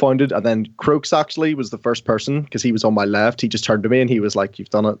dumbfounded. And then Croaks actually was the first person because he was on my left. He just turned to me and he was like, "You've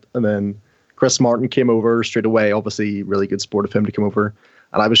done it." And then Chris Martin came over straight away. Obviously, really good sport of him to come over.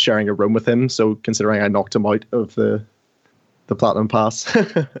 And I was sharing a room with him. So considering I knocked him out of the Platinum Pass.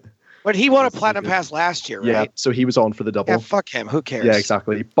 But he won a Platinum Pass last year, right? Yeah. So he was on for the double. Yeah, fuck him. Who cares? Yeah,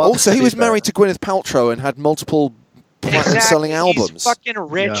 exactly. But Also, he to was be fair- married to Gwyneth Paltrow and had multiple platinum-selling albums. He's fucking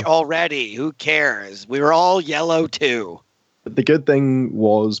rich Yeah. already. Who cares? We were all yellow too. But the good thing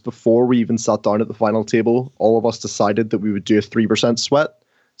was, before we even sat down at the final table, all of us decided that we would do a 3% sweat.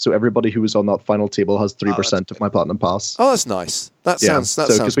 So everybody who was on that final table has 3% of my Platinum Pass. Oh, that's nice. That sounds so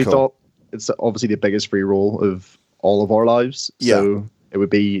cool. because we thought it's obviously the biggest free roll of all of our lives. Yeah. So it would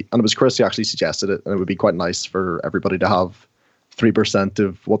be, and it was Chris who actually suggested it, and it would be quite nice for everybody to have 3%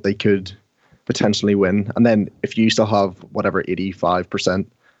 of what they could potentially win. And then if you still have whatever 85%,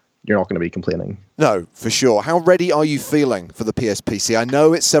 you're not going to be complaining. No, for sure. How ready are you feeling for the PSPC? I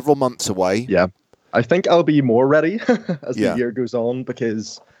know it's several months away. Yeah. I think I'll be more ready as Yeah. the year goes on,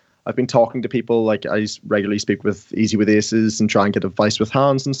 because I've been talking to people. Like, I regularly speak with Easy with Aces and try and get advice with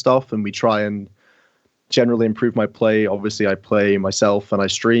hands and stuff, and we try and generally improve my play. Obviously, I play myself and I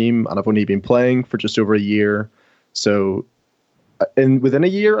stream, and I've only been playing for just over a year. So within a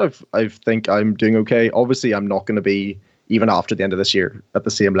year, I think I'm doing okay. Obviously, I'm not going to be, even after the end of this year, at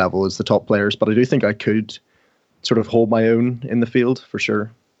the same level as the top players, but I do think I could sort of hold my own in the field for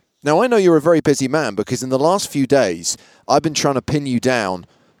sure. Now, I know you're a very busy man because in the last few days, I've been trying to pin you down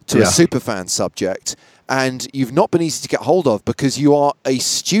to a Yeah. superfan subject, and you've not been easy to get hold of because you are a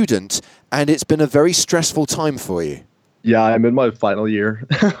student, and it's been a very stressful time for you. Yeah, I'm in my final year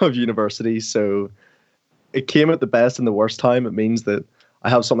of university, so it came at the best and the worst time. It means that I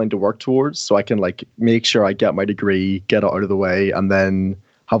have something to work towards, so I can like make sure I get my degree, get it out of the way, and then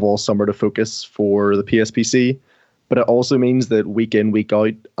have all summer to focus for the PSPC. But it also means that week in, week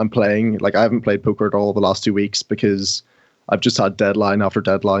out, I'm playing. Like, I haven't played poker at all the last 2 weeks because I've just had deadline after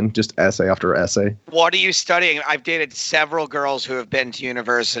deadline, just essay after essay. What are you studying? I've dated several girls who have been to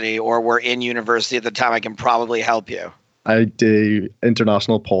university or were in university at the time. I can probably help you. I do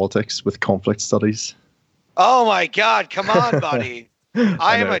international politics with conflict studies. Oh my God, come on, buddy.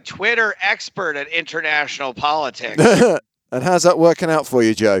 I am know. a Twitter expert at international politics. And how's that working out for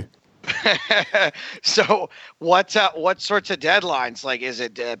you, Joe? So what sorts of deadlines? Like, is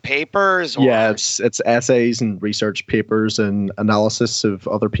it papers? Or... Yeah, it's essays and research papers and analysis of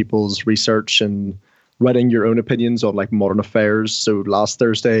other people's research and writing your own opinions on like modern affairs. So last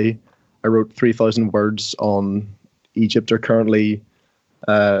Thursday, I wrote 3,000 words on Egypt are currently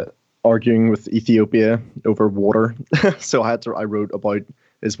arguing with Ethiopia over water. So I wrote about,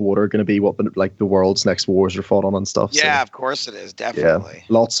 is water going to be what the world's next wars are fought on and stuff. Yeah, So, of course it is. yeah, Definitely.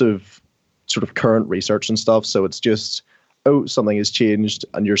 lots of sort of current research and stuff. So it's just, oh, something has changed,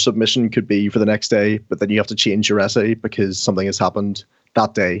 and your submission could be for the next day, but then you have to change your essay because something has happened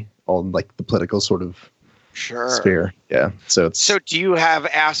that day on like the political sort of Sure. sphere. Yeah. So it's So do you have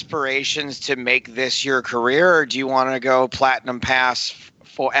aspirations to make this your career, or do you want to go Platinum Pass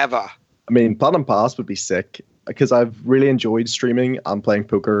forever? I mean, Platinum Pass would be sick because I've really enjoyed streaming and playing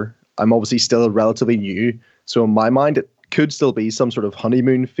poker. I'm obviously still relatively new, so in my mind, it could still be some sort of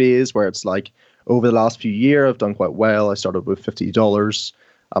honeymoon phase where it's like, over the last few years, I've done quite well. I started with $50,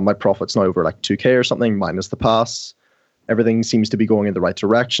 and my profit's now over like 2K or something, minus the pass. Everything seems to be going in the right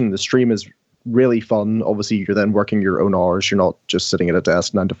direction. The stream is really fun. Obviously, you're then working your own hours. You're not just sitting at a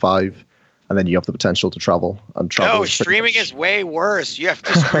desk 9 to 5. And then you have the potential to travel. And travel. No, is pretty streaming much- is way worse. You have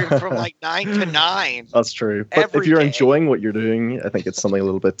to stream from like 9 to 9. That's true. But every if you're day. enjoying what you're doing, I think it's something a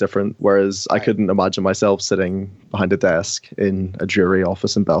little bit different. Whereas I Right. couldn't imagine myself sitting behind a desk in a jury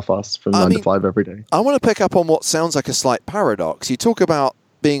office in Belfast from 9 to 5 every day. I want to pick up on what sounds like a slight paradox. You talk about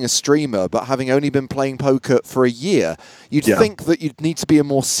being a streamer, but having only been playing poker for a year. You'd Yeah. think that you'd need to be a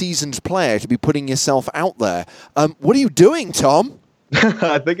more seasoned player to be putting yourself out there. What are you doing, Tom?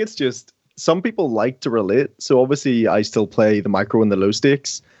 I think it's just some people like to relate. So obviously I still play the micro and the low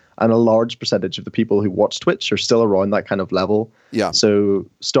stakes. And a large percentage of the people who watch Twitch are still around that kind of level. Yeah. So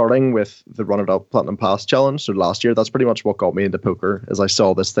starting with the Run It Up Platinum Pass challenge, so last year, that's pretty much what got me into poker, as I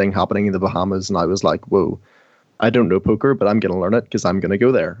saw this thing happening in the Bahamas, and I was like, whoa, I don't know poker, but I'm going to learn it because I'm going to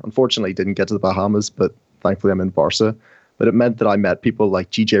go there. Unfortunately, didn't get to the Bahamas, but thankfully I'm in Barca. But it meant that I met people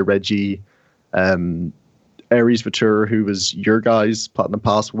like GJ Reggie, Aries Vautour, who was your guys' Platinum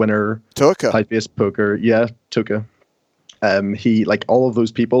Pass winner. Tuka. Hypebeast Poker. Yeah, Tuka. He, like, all of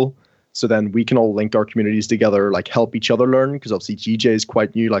those people. So then we can all link our communities together, like help each other learn, because obviously GJ is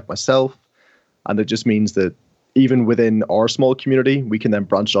quite new like myself. And it just means that even within our small community, we can then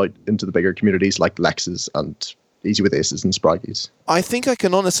branch out into the bigger communities like Lex's and Easy with Aces and Spraggies. I think I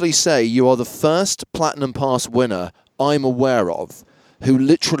can honestly say you are the first Platinum Pass winner I'm aware of who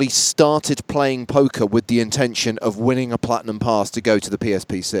literally started playing poker with the intention of winning a Platinum Pass to go to the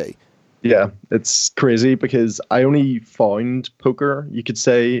PSPC. Yeah, it's crazy because I only found poker, you could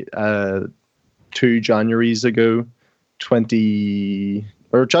say, 2 Januaries ago, January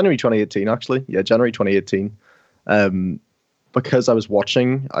 2018, actually. Yeah, January 2018. Because I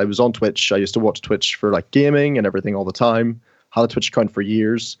was on Twitch. I used to watch Twitch for like gaming and everything all the time. Had a Twitch account for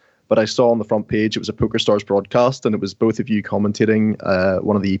years. But I saw on the front page, it was a PokerStars broadcast, and it was both of you commentating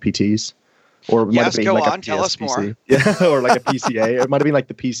one of the EPTs. Or it might have been go like on, tell us more. Yeah, or like a PCA. It might have been like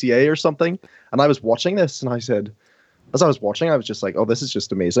the PCA or something. And I was watching this, and I said, as I was watching, I was just like, oh, this is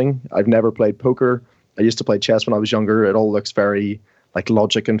just amazing. I've never played poker. I used to play chess when I was younger. It all looks very like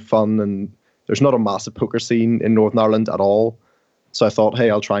logic and fun, and there's not a massive poker scene in Northern Ireland at all. So I thought,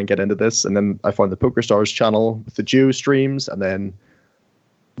 hey, I'll try and get into this. And then I found the PokerStars channel with the duo streams. And then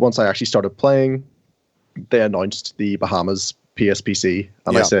once I actually started playing, they announced the Bahamas PSPC.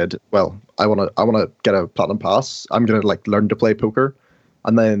 And I said, well, I want to get a Platinum Pass. I'm going to like learn to play poker.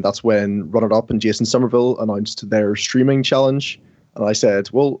 And then that's when Run It Up and Jason Somerville announced their streaming challenge. And I said,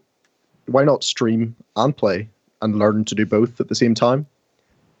 well, why not stream and play and learn to do both at the same time?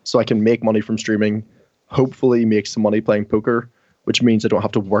 So I can make money from streaming, hopefully make some money playing poker, which means I don't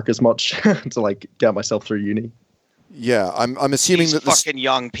have to work as much to like get myself through uni. Yeah, I'm assuming These that fucking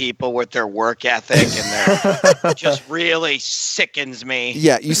young people with their work ethic and their just really sickens me.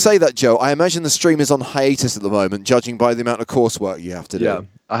 Yeah, you say that, Joe. I imagine the stream is on hiatus at the moment, judging by the amount of coursework you have to do. Yeah,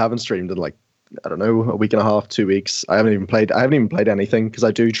 I haven't streamed in like, I don't know, a week and a half, 2 weeks. I haven't even played anything because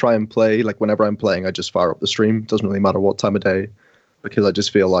I do try and play. Like whenever I'm playing, I just fire up the stream. It doesn't really matter what time of day, because I just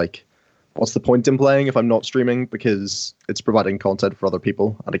feel like, what's the point in playing if I'm not streaming? Because it's providing content for other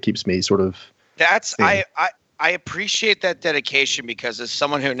people, and it keeps me sort of. That's I appreciate that dedication, because as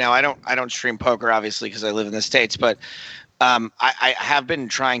someone who now I don't stream poker obviously because I live in the States, but I have been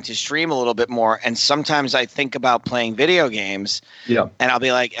trying to stream a little bit more, and sometimes I think about playing video games. Yeah. And I'll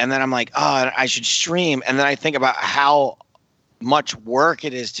be like, and then I'm like, oh, I should stream, and then I think about how much work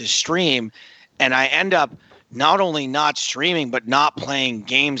it is to stream, and I end up not only not streaming but not playing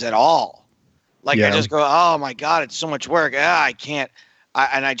games at all. Like I just go, oh my God, it's so much work. I can't.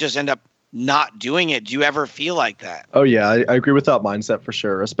 And I just end up not doing it. Do you ever feel like that? Oh yeah, I agree with that mindset for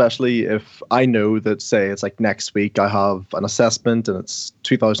sure. Especially if I know that, say, it's like next week I have an assessment and it's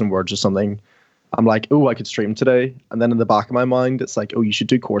 2,000 words or something. I'm like, oh, I could stream today. And then in the back of my mind, it's like, oh, you should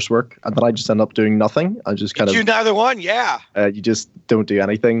do coursework. And then I just end up doing nothing. I just kind of do neither one. Yeah. You just don't do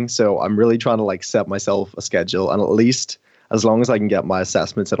anything. So I'm really trying to like set myself a schedule, and at least as long as I can get my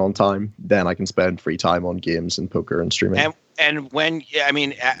assessments in on time, then I can spend free time on games and poker and streaming. And when, I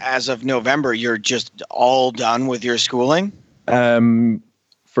mean, as of November, you're just all done with your schooling?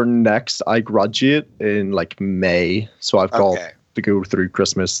 For next, I graduate in like May. So I've got to go through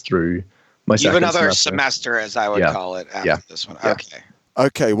Christmas through my second semester. Another semester, as I would call it, after this one. Yeah. Okay.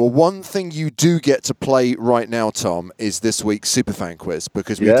 Okay, well, one thing you do get to play right now, Tom, is this week's Superfan quiz,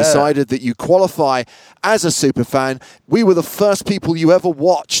 because we decided that you qualify as a Superfan. We were the first people you ever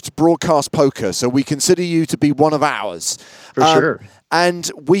watched broadcast poker, so we consider you to be one of ours. For sure.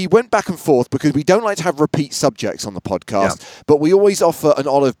 And we went back and forth because we don't like to have repeat subjects on the podcast, but we always offer an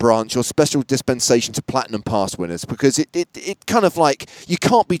olive branch or special dispensation to Platinum Pass winners, because it kind of like, you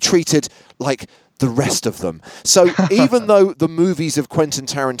can't be treated like the rest of them. So even though the movies of Quentin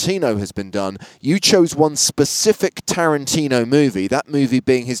Tarantino has been done, you chose one specific Tarantino movie, that movie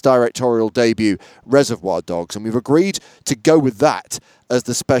being his directorial debut, Reservoir Dogs, and we've agreed to go with that as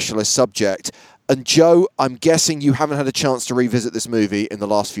the specialist subject. And Joe, I'm guessing you haven't had a chance to revisit this movie in the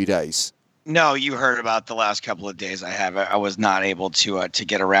last few days. No, you heard about the last couple of days. I was not able to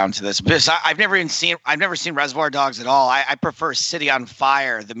get around to this. But I've never seen Reservoir Dogs at all. I prefer City on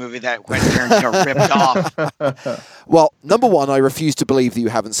Fire, the movie that Quentin Tarantino ripped off. Well, number one, I refuse to believe that you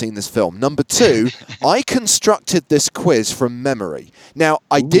haven't seen this film. Number two, I constructed this quiz from memory. Now,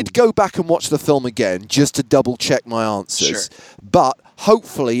 I did go back and watch the film again just to double check my answers. Sure. But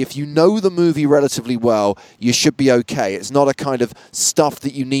hopefully, if you know the movie relatively well, you should be okay. It's not a kind of stuff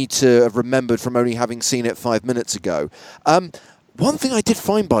that you need to have remembered from only having seen it 5 minutes ago. One thing I did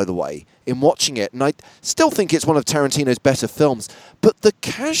find, by the way, in watching it, and I still think it's one of Tarantino's better films, but the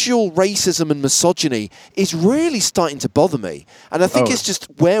casual racism and misogyny is really starting to bother me. And I think it's just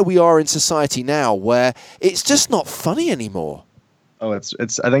where we are in society now, where it's just not funny anymore. Oh, it's.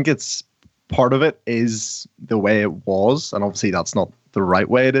 I think it's part of it is the way it was, and obviously that's not the right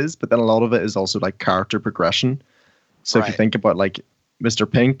way it is. But then a lot of it is also like character progression. So if you think about like Mr.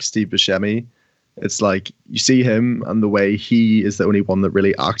 Pink, Steve Buscemi, it's like you see him and the way he is the only one that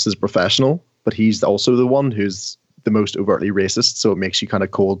really acts as professional, but he's also the one who's the most overtly racist. So it makes you kind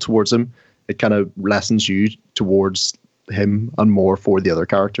of cold towards him. It kind of lessens you towards him and more for the other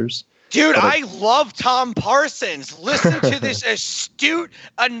characters. Dude, I love Tom Parsons. Listen to this astute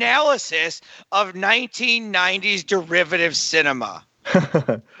analysis of 1990s derivative cinema.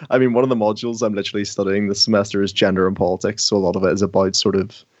 I mean, one of the modules I'm literally studying this semester is gender and politics. So a lot of it is about sort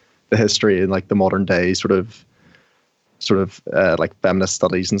of the history and like the modern day sort of like feminist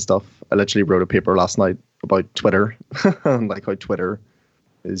studies and stuff. I literally wrote a paper last night about Twitter and like how Twitter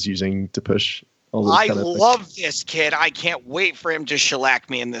is using to push all those kind of love this kid. I can't wait for him to shellac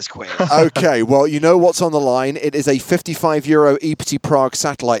me in this quiz. Okay, well, you know what's on the line. It is a €55 EPT Prague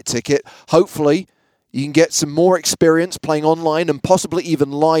satellite ticket. Hopefully, you can get some more experience playing online and possibly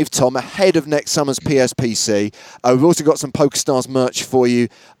even live, Tom, ahead of next summer's PSPC. We've also got some PokerStars merch for you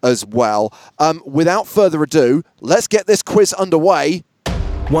as well. Without further ado, let's get this quiz underway.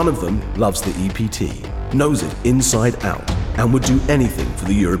 One of them loves the EPT, knows it inside out, and would do anything for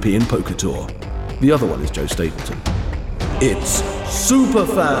the European Poker Tour. The other one is Joe Stapleton. It's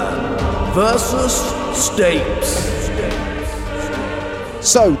Superfan versus Stapes.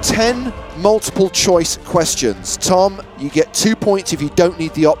 So, 10 multiple choice questions. Tom, you get 2 points if you don't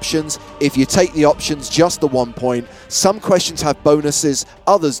need the options. If you take the options, just the 1 point. Some questions have bonuses,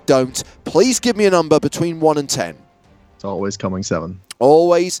 others don't. Please give me a number between 1 and 10. It's always coming 7.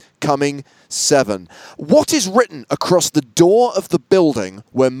 Always coming 7. What is written across the door of the building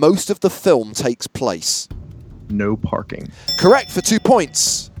where most of the film takes place? No parking. Correct for 2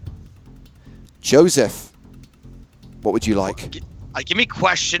 points. Joseph, what would you like? Give me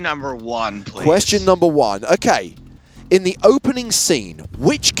question number 1, please. Question number 1. Okay. In the opening scene,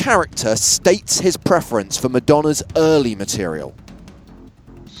 which character states his preference for Madonna's early material?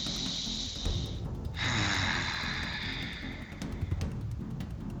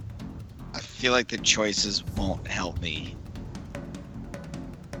 I feel like the choices won't help me.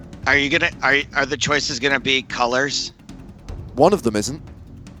 Are the choices gonna be colors? One of them isn't.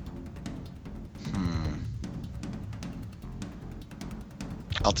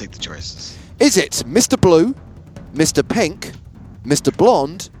 I'll take the choices. Is it Mr. Blue, Mr. Pink, Mr.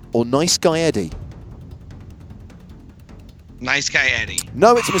 Blonde, or Nice Guy Eddie? Nice Guy Eddie.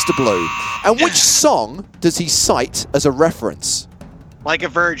 No, it's Mr. Blue. And which song does he cite as a reference? Like a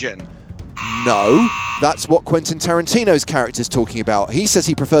Virgin. No, that's what Quentin Tarantino's character is talking about. He says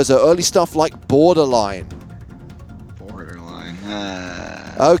he prefers her early stuff like Borderline. Borderline.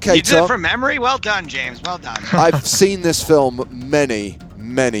 Okay, you did Tom. it from memory? Well done, James. Well done. I've seen this film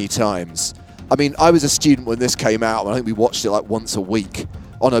many times. I mean, I was a student when this came out, and I think we watched it like once a week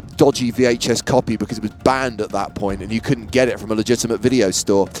on a dodgy VHS copy because it was banned at that point and you couldn't get it from a legitimate video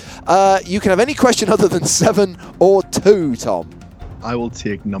store. You can have any question other than 7 or 2, Tom. I will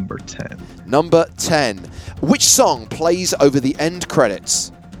take number 10. Number 10. Which song plays over the end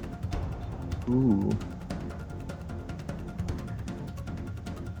credits? Ooh.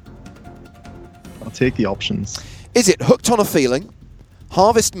 I'll take the options. Is it Hooked on a Feeling,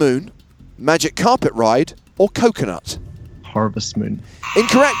 Harvest Moon, Magic Carpet Ride, or Coconut? Harvest Moon.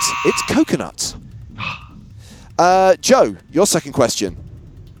 Incorrect. It's Coconut. Joe, your second question.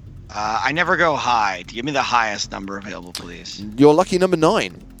 I never go high. Give me the highest number available, please. Your lucky number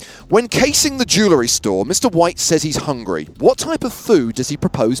 9. When casing the jewellery store, Mr. White says he's hungry. What type of food does he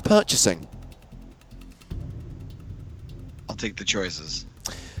propose purchasing? I'll take the choices.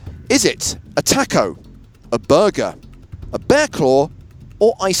 Is it a taco, a burger, a bear claw,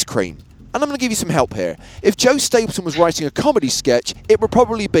 or ice cream? And I'm going to give you some help here. If Joe Stapleton was writing a comedy sketch, it would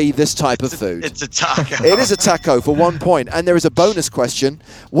probably be this type of food. It's a taco. It is a taco for 1 point. And there is a bonus question.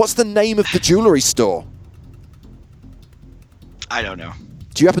 What's the name of the jewellery store? I don't know.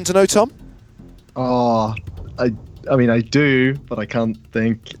 Do you happen to know, Tom? Oh, I mean, I do, but I can't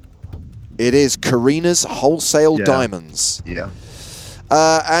think. It is Karina's Wholesale Yeah. Diamonds. Yeah.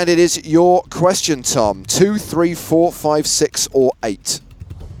 And it is your question, Tom. 2, 3, 4, 5, 6, or 8.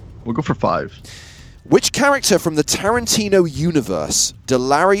 We'll go for 5. Which character from the Tarantino universe do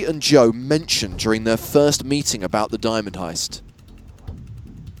Larry and Joe mention during their first meeting about the diamond heist?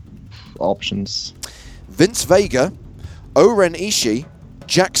 Options. Vince Vega, Oren Ishii,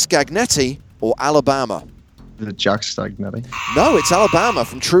 Jack Scagnetti, or Alabama? Is it Jack Stagnetti? No, it's Alabama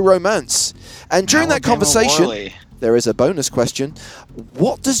from True Romance. And during that Alabama conversation, Worley. there is a bonus question.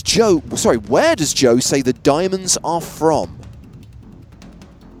 Where does Joe say the diamonds are from?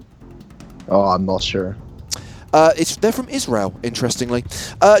 Oh, I'm not sure. They're from Israel, interestingly.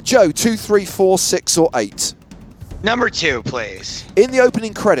 Joe, 2, 3, 4, 6, or 8? Number 2, please. In the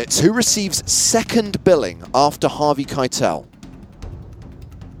opening credits, who receives second billing after Harvey Keitel?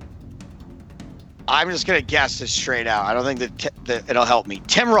 I'm just going to guess this straight out. I don't think that it'll help me.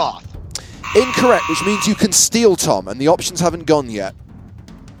 Tim Roth. Incorrect, which means you can steal, Tom, and the options haven't gone yet.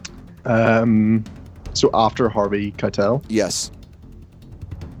 So after Harvey Keitel. Yes.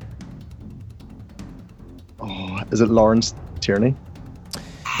 Oh, is it Lawrence Tierney?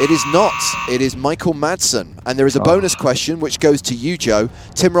 It is not. It is Michael Madsen. And there is a bonus question, which goes to you, Joe.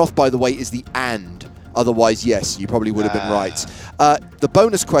 Tim Roth, by the way, is the and. Otherwise, yes, you probably would have been right. The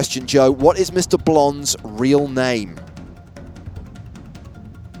bonus question, Joe, what is Mr. Blonde's real name?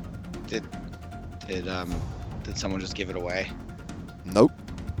 Did someone just give it away? Nope.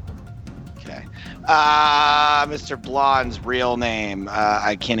 Okay. Mr. Blonde's real name.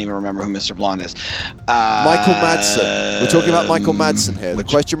 I can't even remember who Mr. Blonde is. Michael Madsen. We're talking about Michael Madsen here. The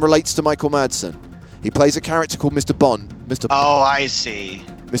question relates to Michael Madsen. He plays a character called Mr. Bond. Oh, I see.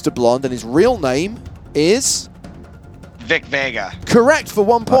 Mr. Blonde, and his real name is... Vic Vega. Correct for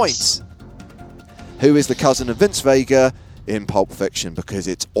 1 point. Who is the cousin of Vince Vega in Pulp Fiction, because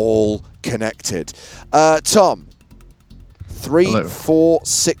it's all connected. Tom, 3, Hello. 4,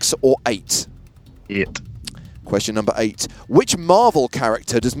 6, or 8? 8. Question number 8. Which Marvel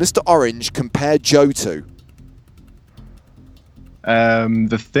character does Mr. Orange compare Joe to?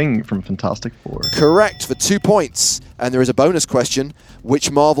 The Thing from Fantastic Four. Correct for 2 points. And there is a bonus question. Which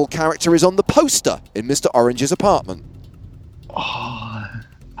Marvel character is on the poster in Mr. Orange's apartment? I'm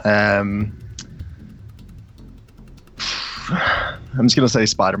just going to say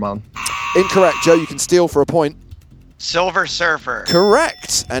Spider-Man. Incorrect, Joe. You can steal for a point. Silver Surfer.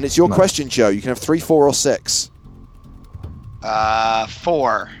 Correct. And it's your Nice. question, Joe. You can have 3, 4, or 6.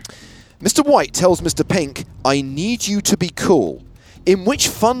 4. Mr. White tells Mr. Pink, I need you to be cool. In which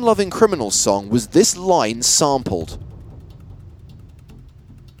fun-loving criminal song was this line sampled?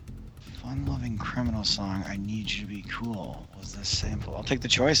 Fun-loving criminal song. I need you to be cool. Was this sample? I'll take the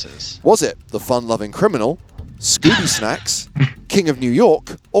choices. Was it The Fun-Loving Criminal, Scooby Snacks, King of New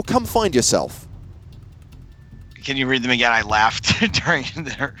York, or Come Find Yourself? Can you read them again? I laughed during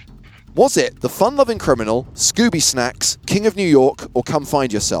their... Was it The Fun-Loving Criminal, Scooby Snacks, King of New York, or Come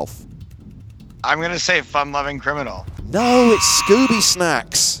Find Yourself? I'm going to say fun-loving criminal. No, it's Scooby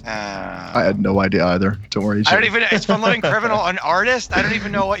Snacks. I had no idea either. Don't worry. I don't Jay. even... Is fun-loving criminal an artist? I don't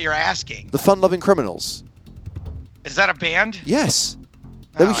even know what you're asking. The Fun-Loving Criminals. Is that a band? Yes.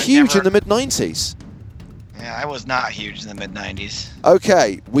 They were Oh, I huge in never- the mid-90s. Yeah, I was not huge in the mid-90s.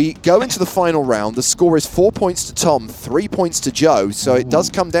 Okay, we go into the final round. The score is 4 points to Tom, 3 points to Joe, so it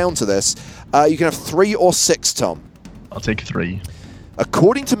does come down to this. You can have 3 or 6, Tom. I'll take 3.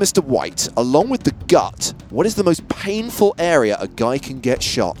 According to Mr. White, along with the gut, what is the most painful area a guy can get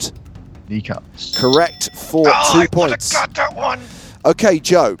shot? Kneecaps. Correct for 2 I would have points. got that one. Okay,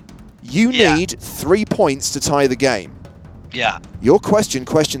 Joe, you Yeah. need 3 points to tie the game. Yeah. Your question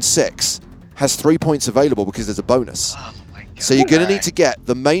 6, has 3 points available because there's a bonus. Oh my god. So you're going to need to get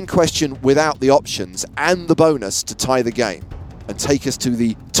the main question without the options and the bonus to tie the game and take us to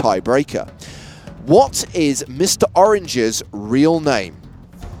the tiebreaker. What is Mr. Orange's real name?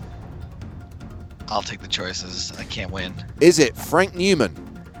 I'll take the choices. I can't win. Is it Frank Newman,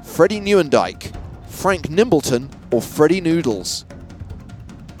 Freddie Neuendijk, Frank Nimbleton, or Freddie Noodles?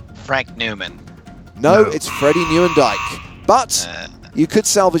 Frank Newman. No, No. it's Freddie Neuendijk. But you could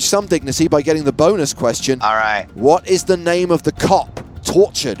salvage some dignity by getting the bonus question. All right. What is the name of the cop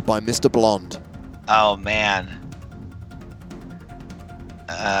tortured by Mr. Blonde? Oh man.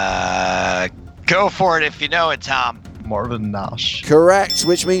 Go for it if you know it, Tom. Marvin Nash. Correct,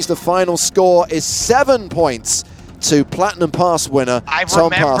 which means the final score is 7 points to Platinum Pass winner I Tom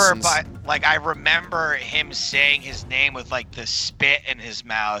remember, Parsons. but like I remember him saying his name with like the spit in his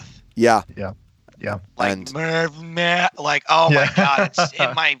mouth. Yeah. Yeah. Yeah. Like, oh my God, it's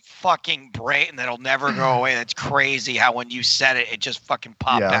in my fucking brain that'll never go away. That's crazy how when you said it, it just fucking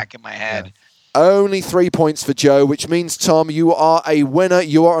popped back in my head. Yeah. Only 3 points for Joe, which means, Tom, you are a winner.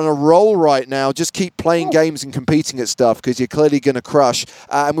 You are on a roll right now. Just keep playing games and competing at stuff because you're clearly going to crush.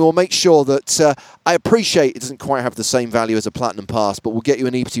 And we will make sure that I appreciate it doesn't quite have the same value as a Platinum Pass, but we'll get you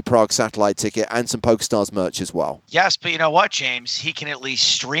an EPT Prague satellite ticket and some PokerStars merch as well. Yes, but you know what, James? He can at least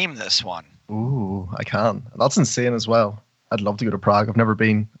stream this one. Ooh, I can. That's insane as well. I'd love to go to Prague. I've never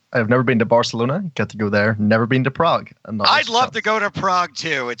been to Barcelona. Get to go there. Never been to Prague. I'd love to go to Prague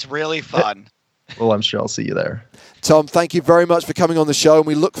too. It's really fun. Well, I'm sure I'll see you there. Tom, thank you very much for coming on the show, and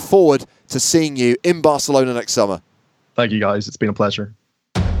we look forward to seeing you in Barcelona next summer. Thank you, guys. It's been a pleasure.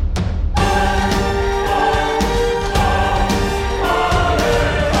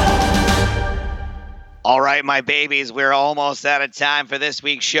 All right, my babies, we're almost out of time for this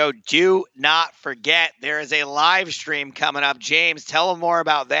week's show. Do not forget, there is a live stream coming up. James, tell them more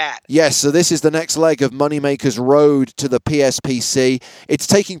about that. Yes, so this is the next leg of Moneymaker's Road to the PSPC. It's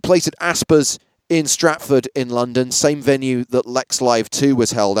taking place at Asper's in Stratford in London, same venue that Lex Live 2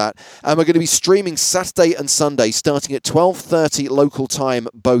 was held at. And we're going to be streaming Saturday and Sunday, starting at 12:30 local time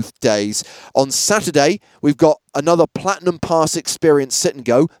both days. On Saturday, we've got another Platinum Pass experience sit and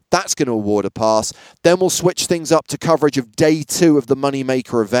go. That's going to award a pass. Then we'll switch things up to coverage of day 2 of the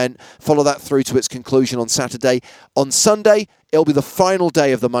Moneymaker event. Follow that through to its conclusion on Saturday. On Sunday, it'll be the final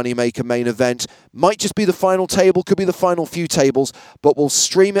day of the Moneymaker main event. Might just be the final table, could be the final few tables, but we'll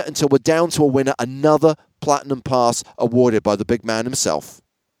stream it until we're down to a winner. Another Platinum Pass awarded by the big man himself.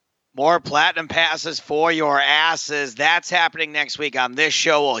 More Platinum Passes for your asses. That's happening next week on this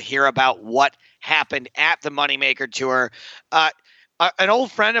show. We'll hear about what happened at the Moneymaker Tour. An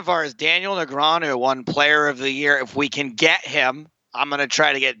old friend of ours, Daniel Negreanu, won Player of the Year. If we can get him, I'm going to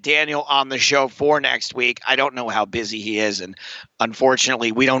try to get Daniel on the show for next week. I don't know how busy he is, and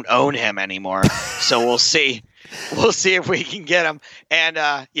unfortunately, we don't own him anymore. So we'll see. We'll see if we can get him. And,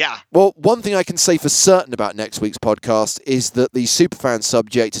 yeah. Well, one thing I can say for certain about next week's podcast is that the Superfan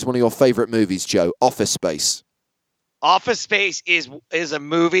subject is one of your favorite movies, Joe, Office Space. Office Space is a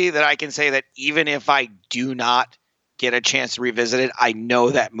movie that I can say that even if I do not get a chance to revisit it, I know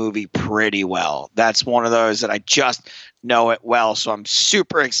that movie pretty well. That's one of those that I just know it well. So I'm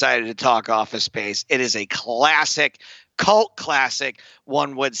super excited to talk Office Space. It is a classic, cult classic,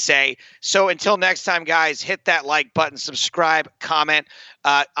 one would say. So until next time, guys, hit that like button, subscribe, comment.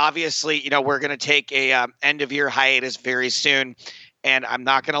 Obviously, we're going to take a end of year hiatus very soon. And I'm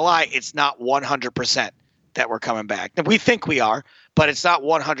not going to lie, it's not 100% that we're coming back. We think we are, but it's not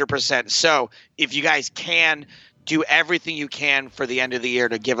 100%. So if you guys can do everything you can for the end of the year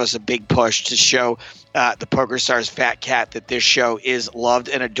to give us a big push to show the PokerStars Fat Cat that this show is loved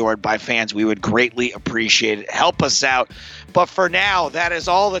and adored by fans, we would greatly appreciate it. Help us out. But for now, that is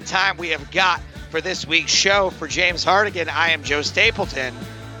all the time we have got for this week's show. For James Hartigan, I am Joe Stapleton.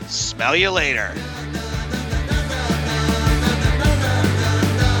 Smell you later.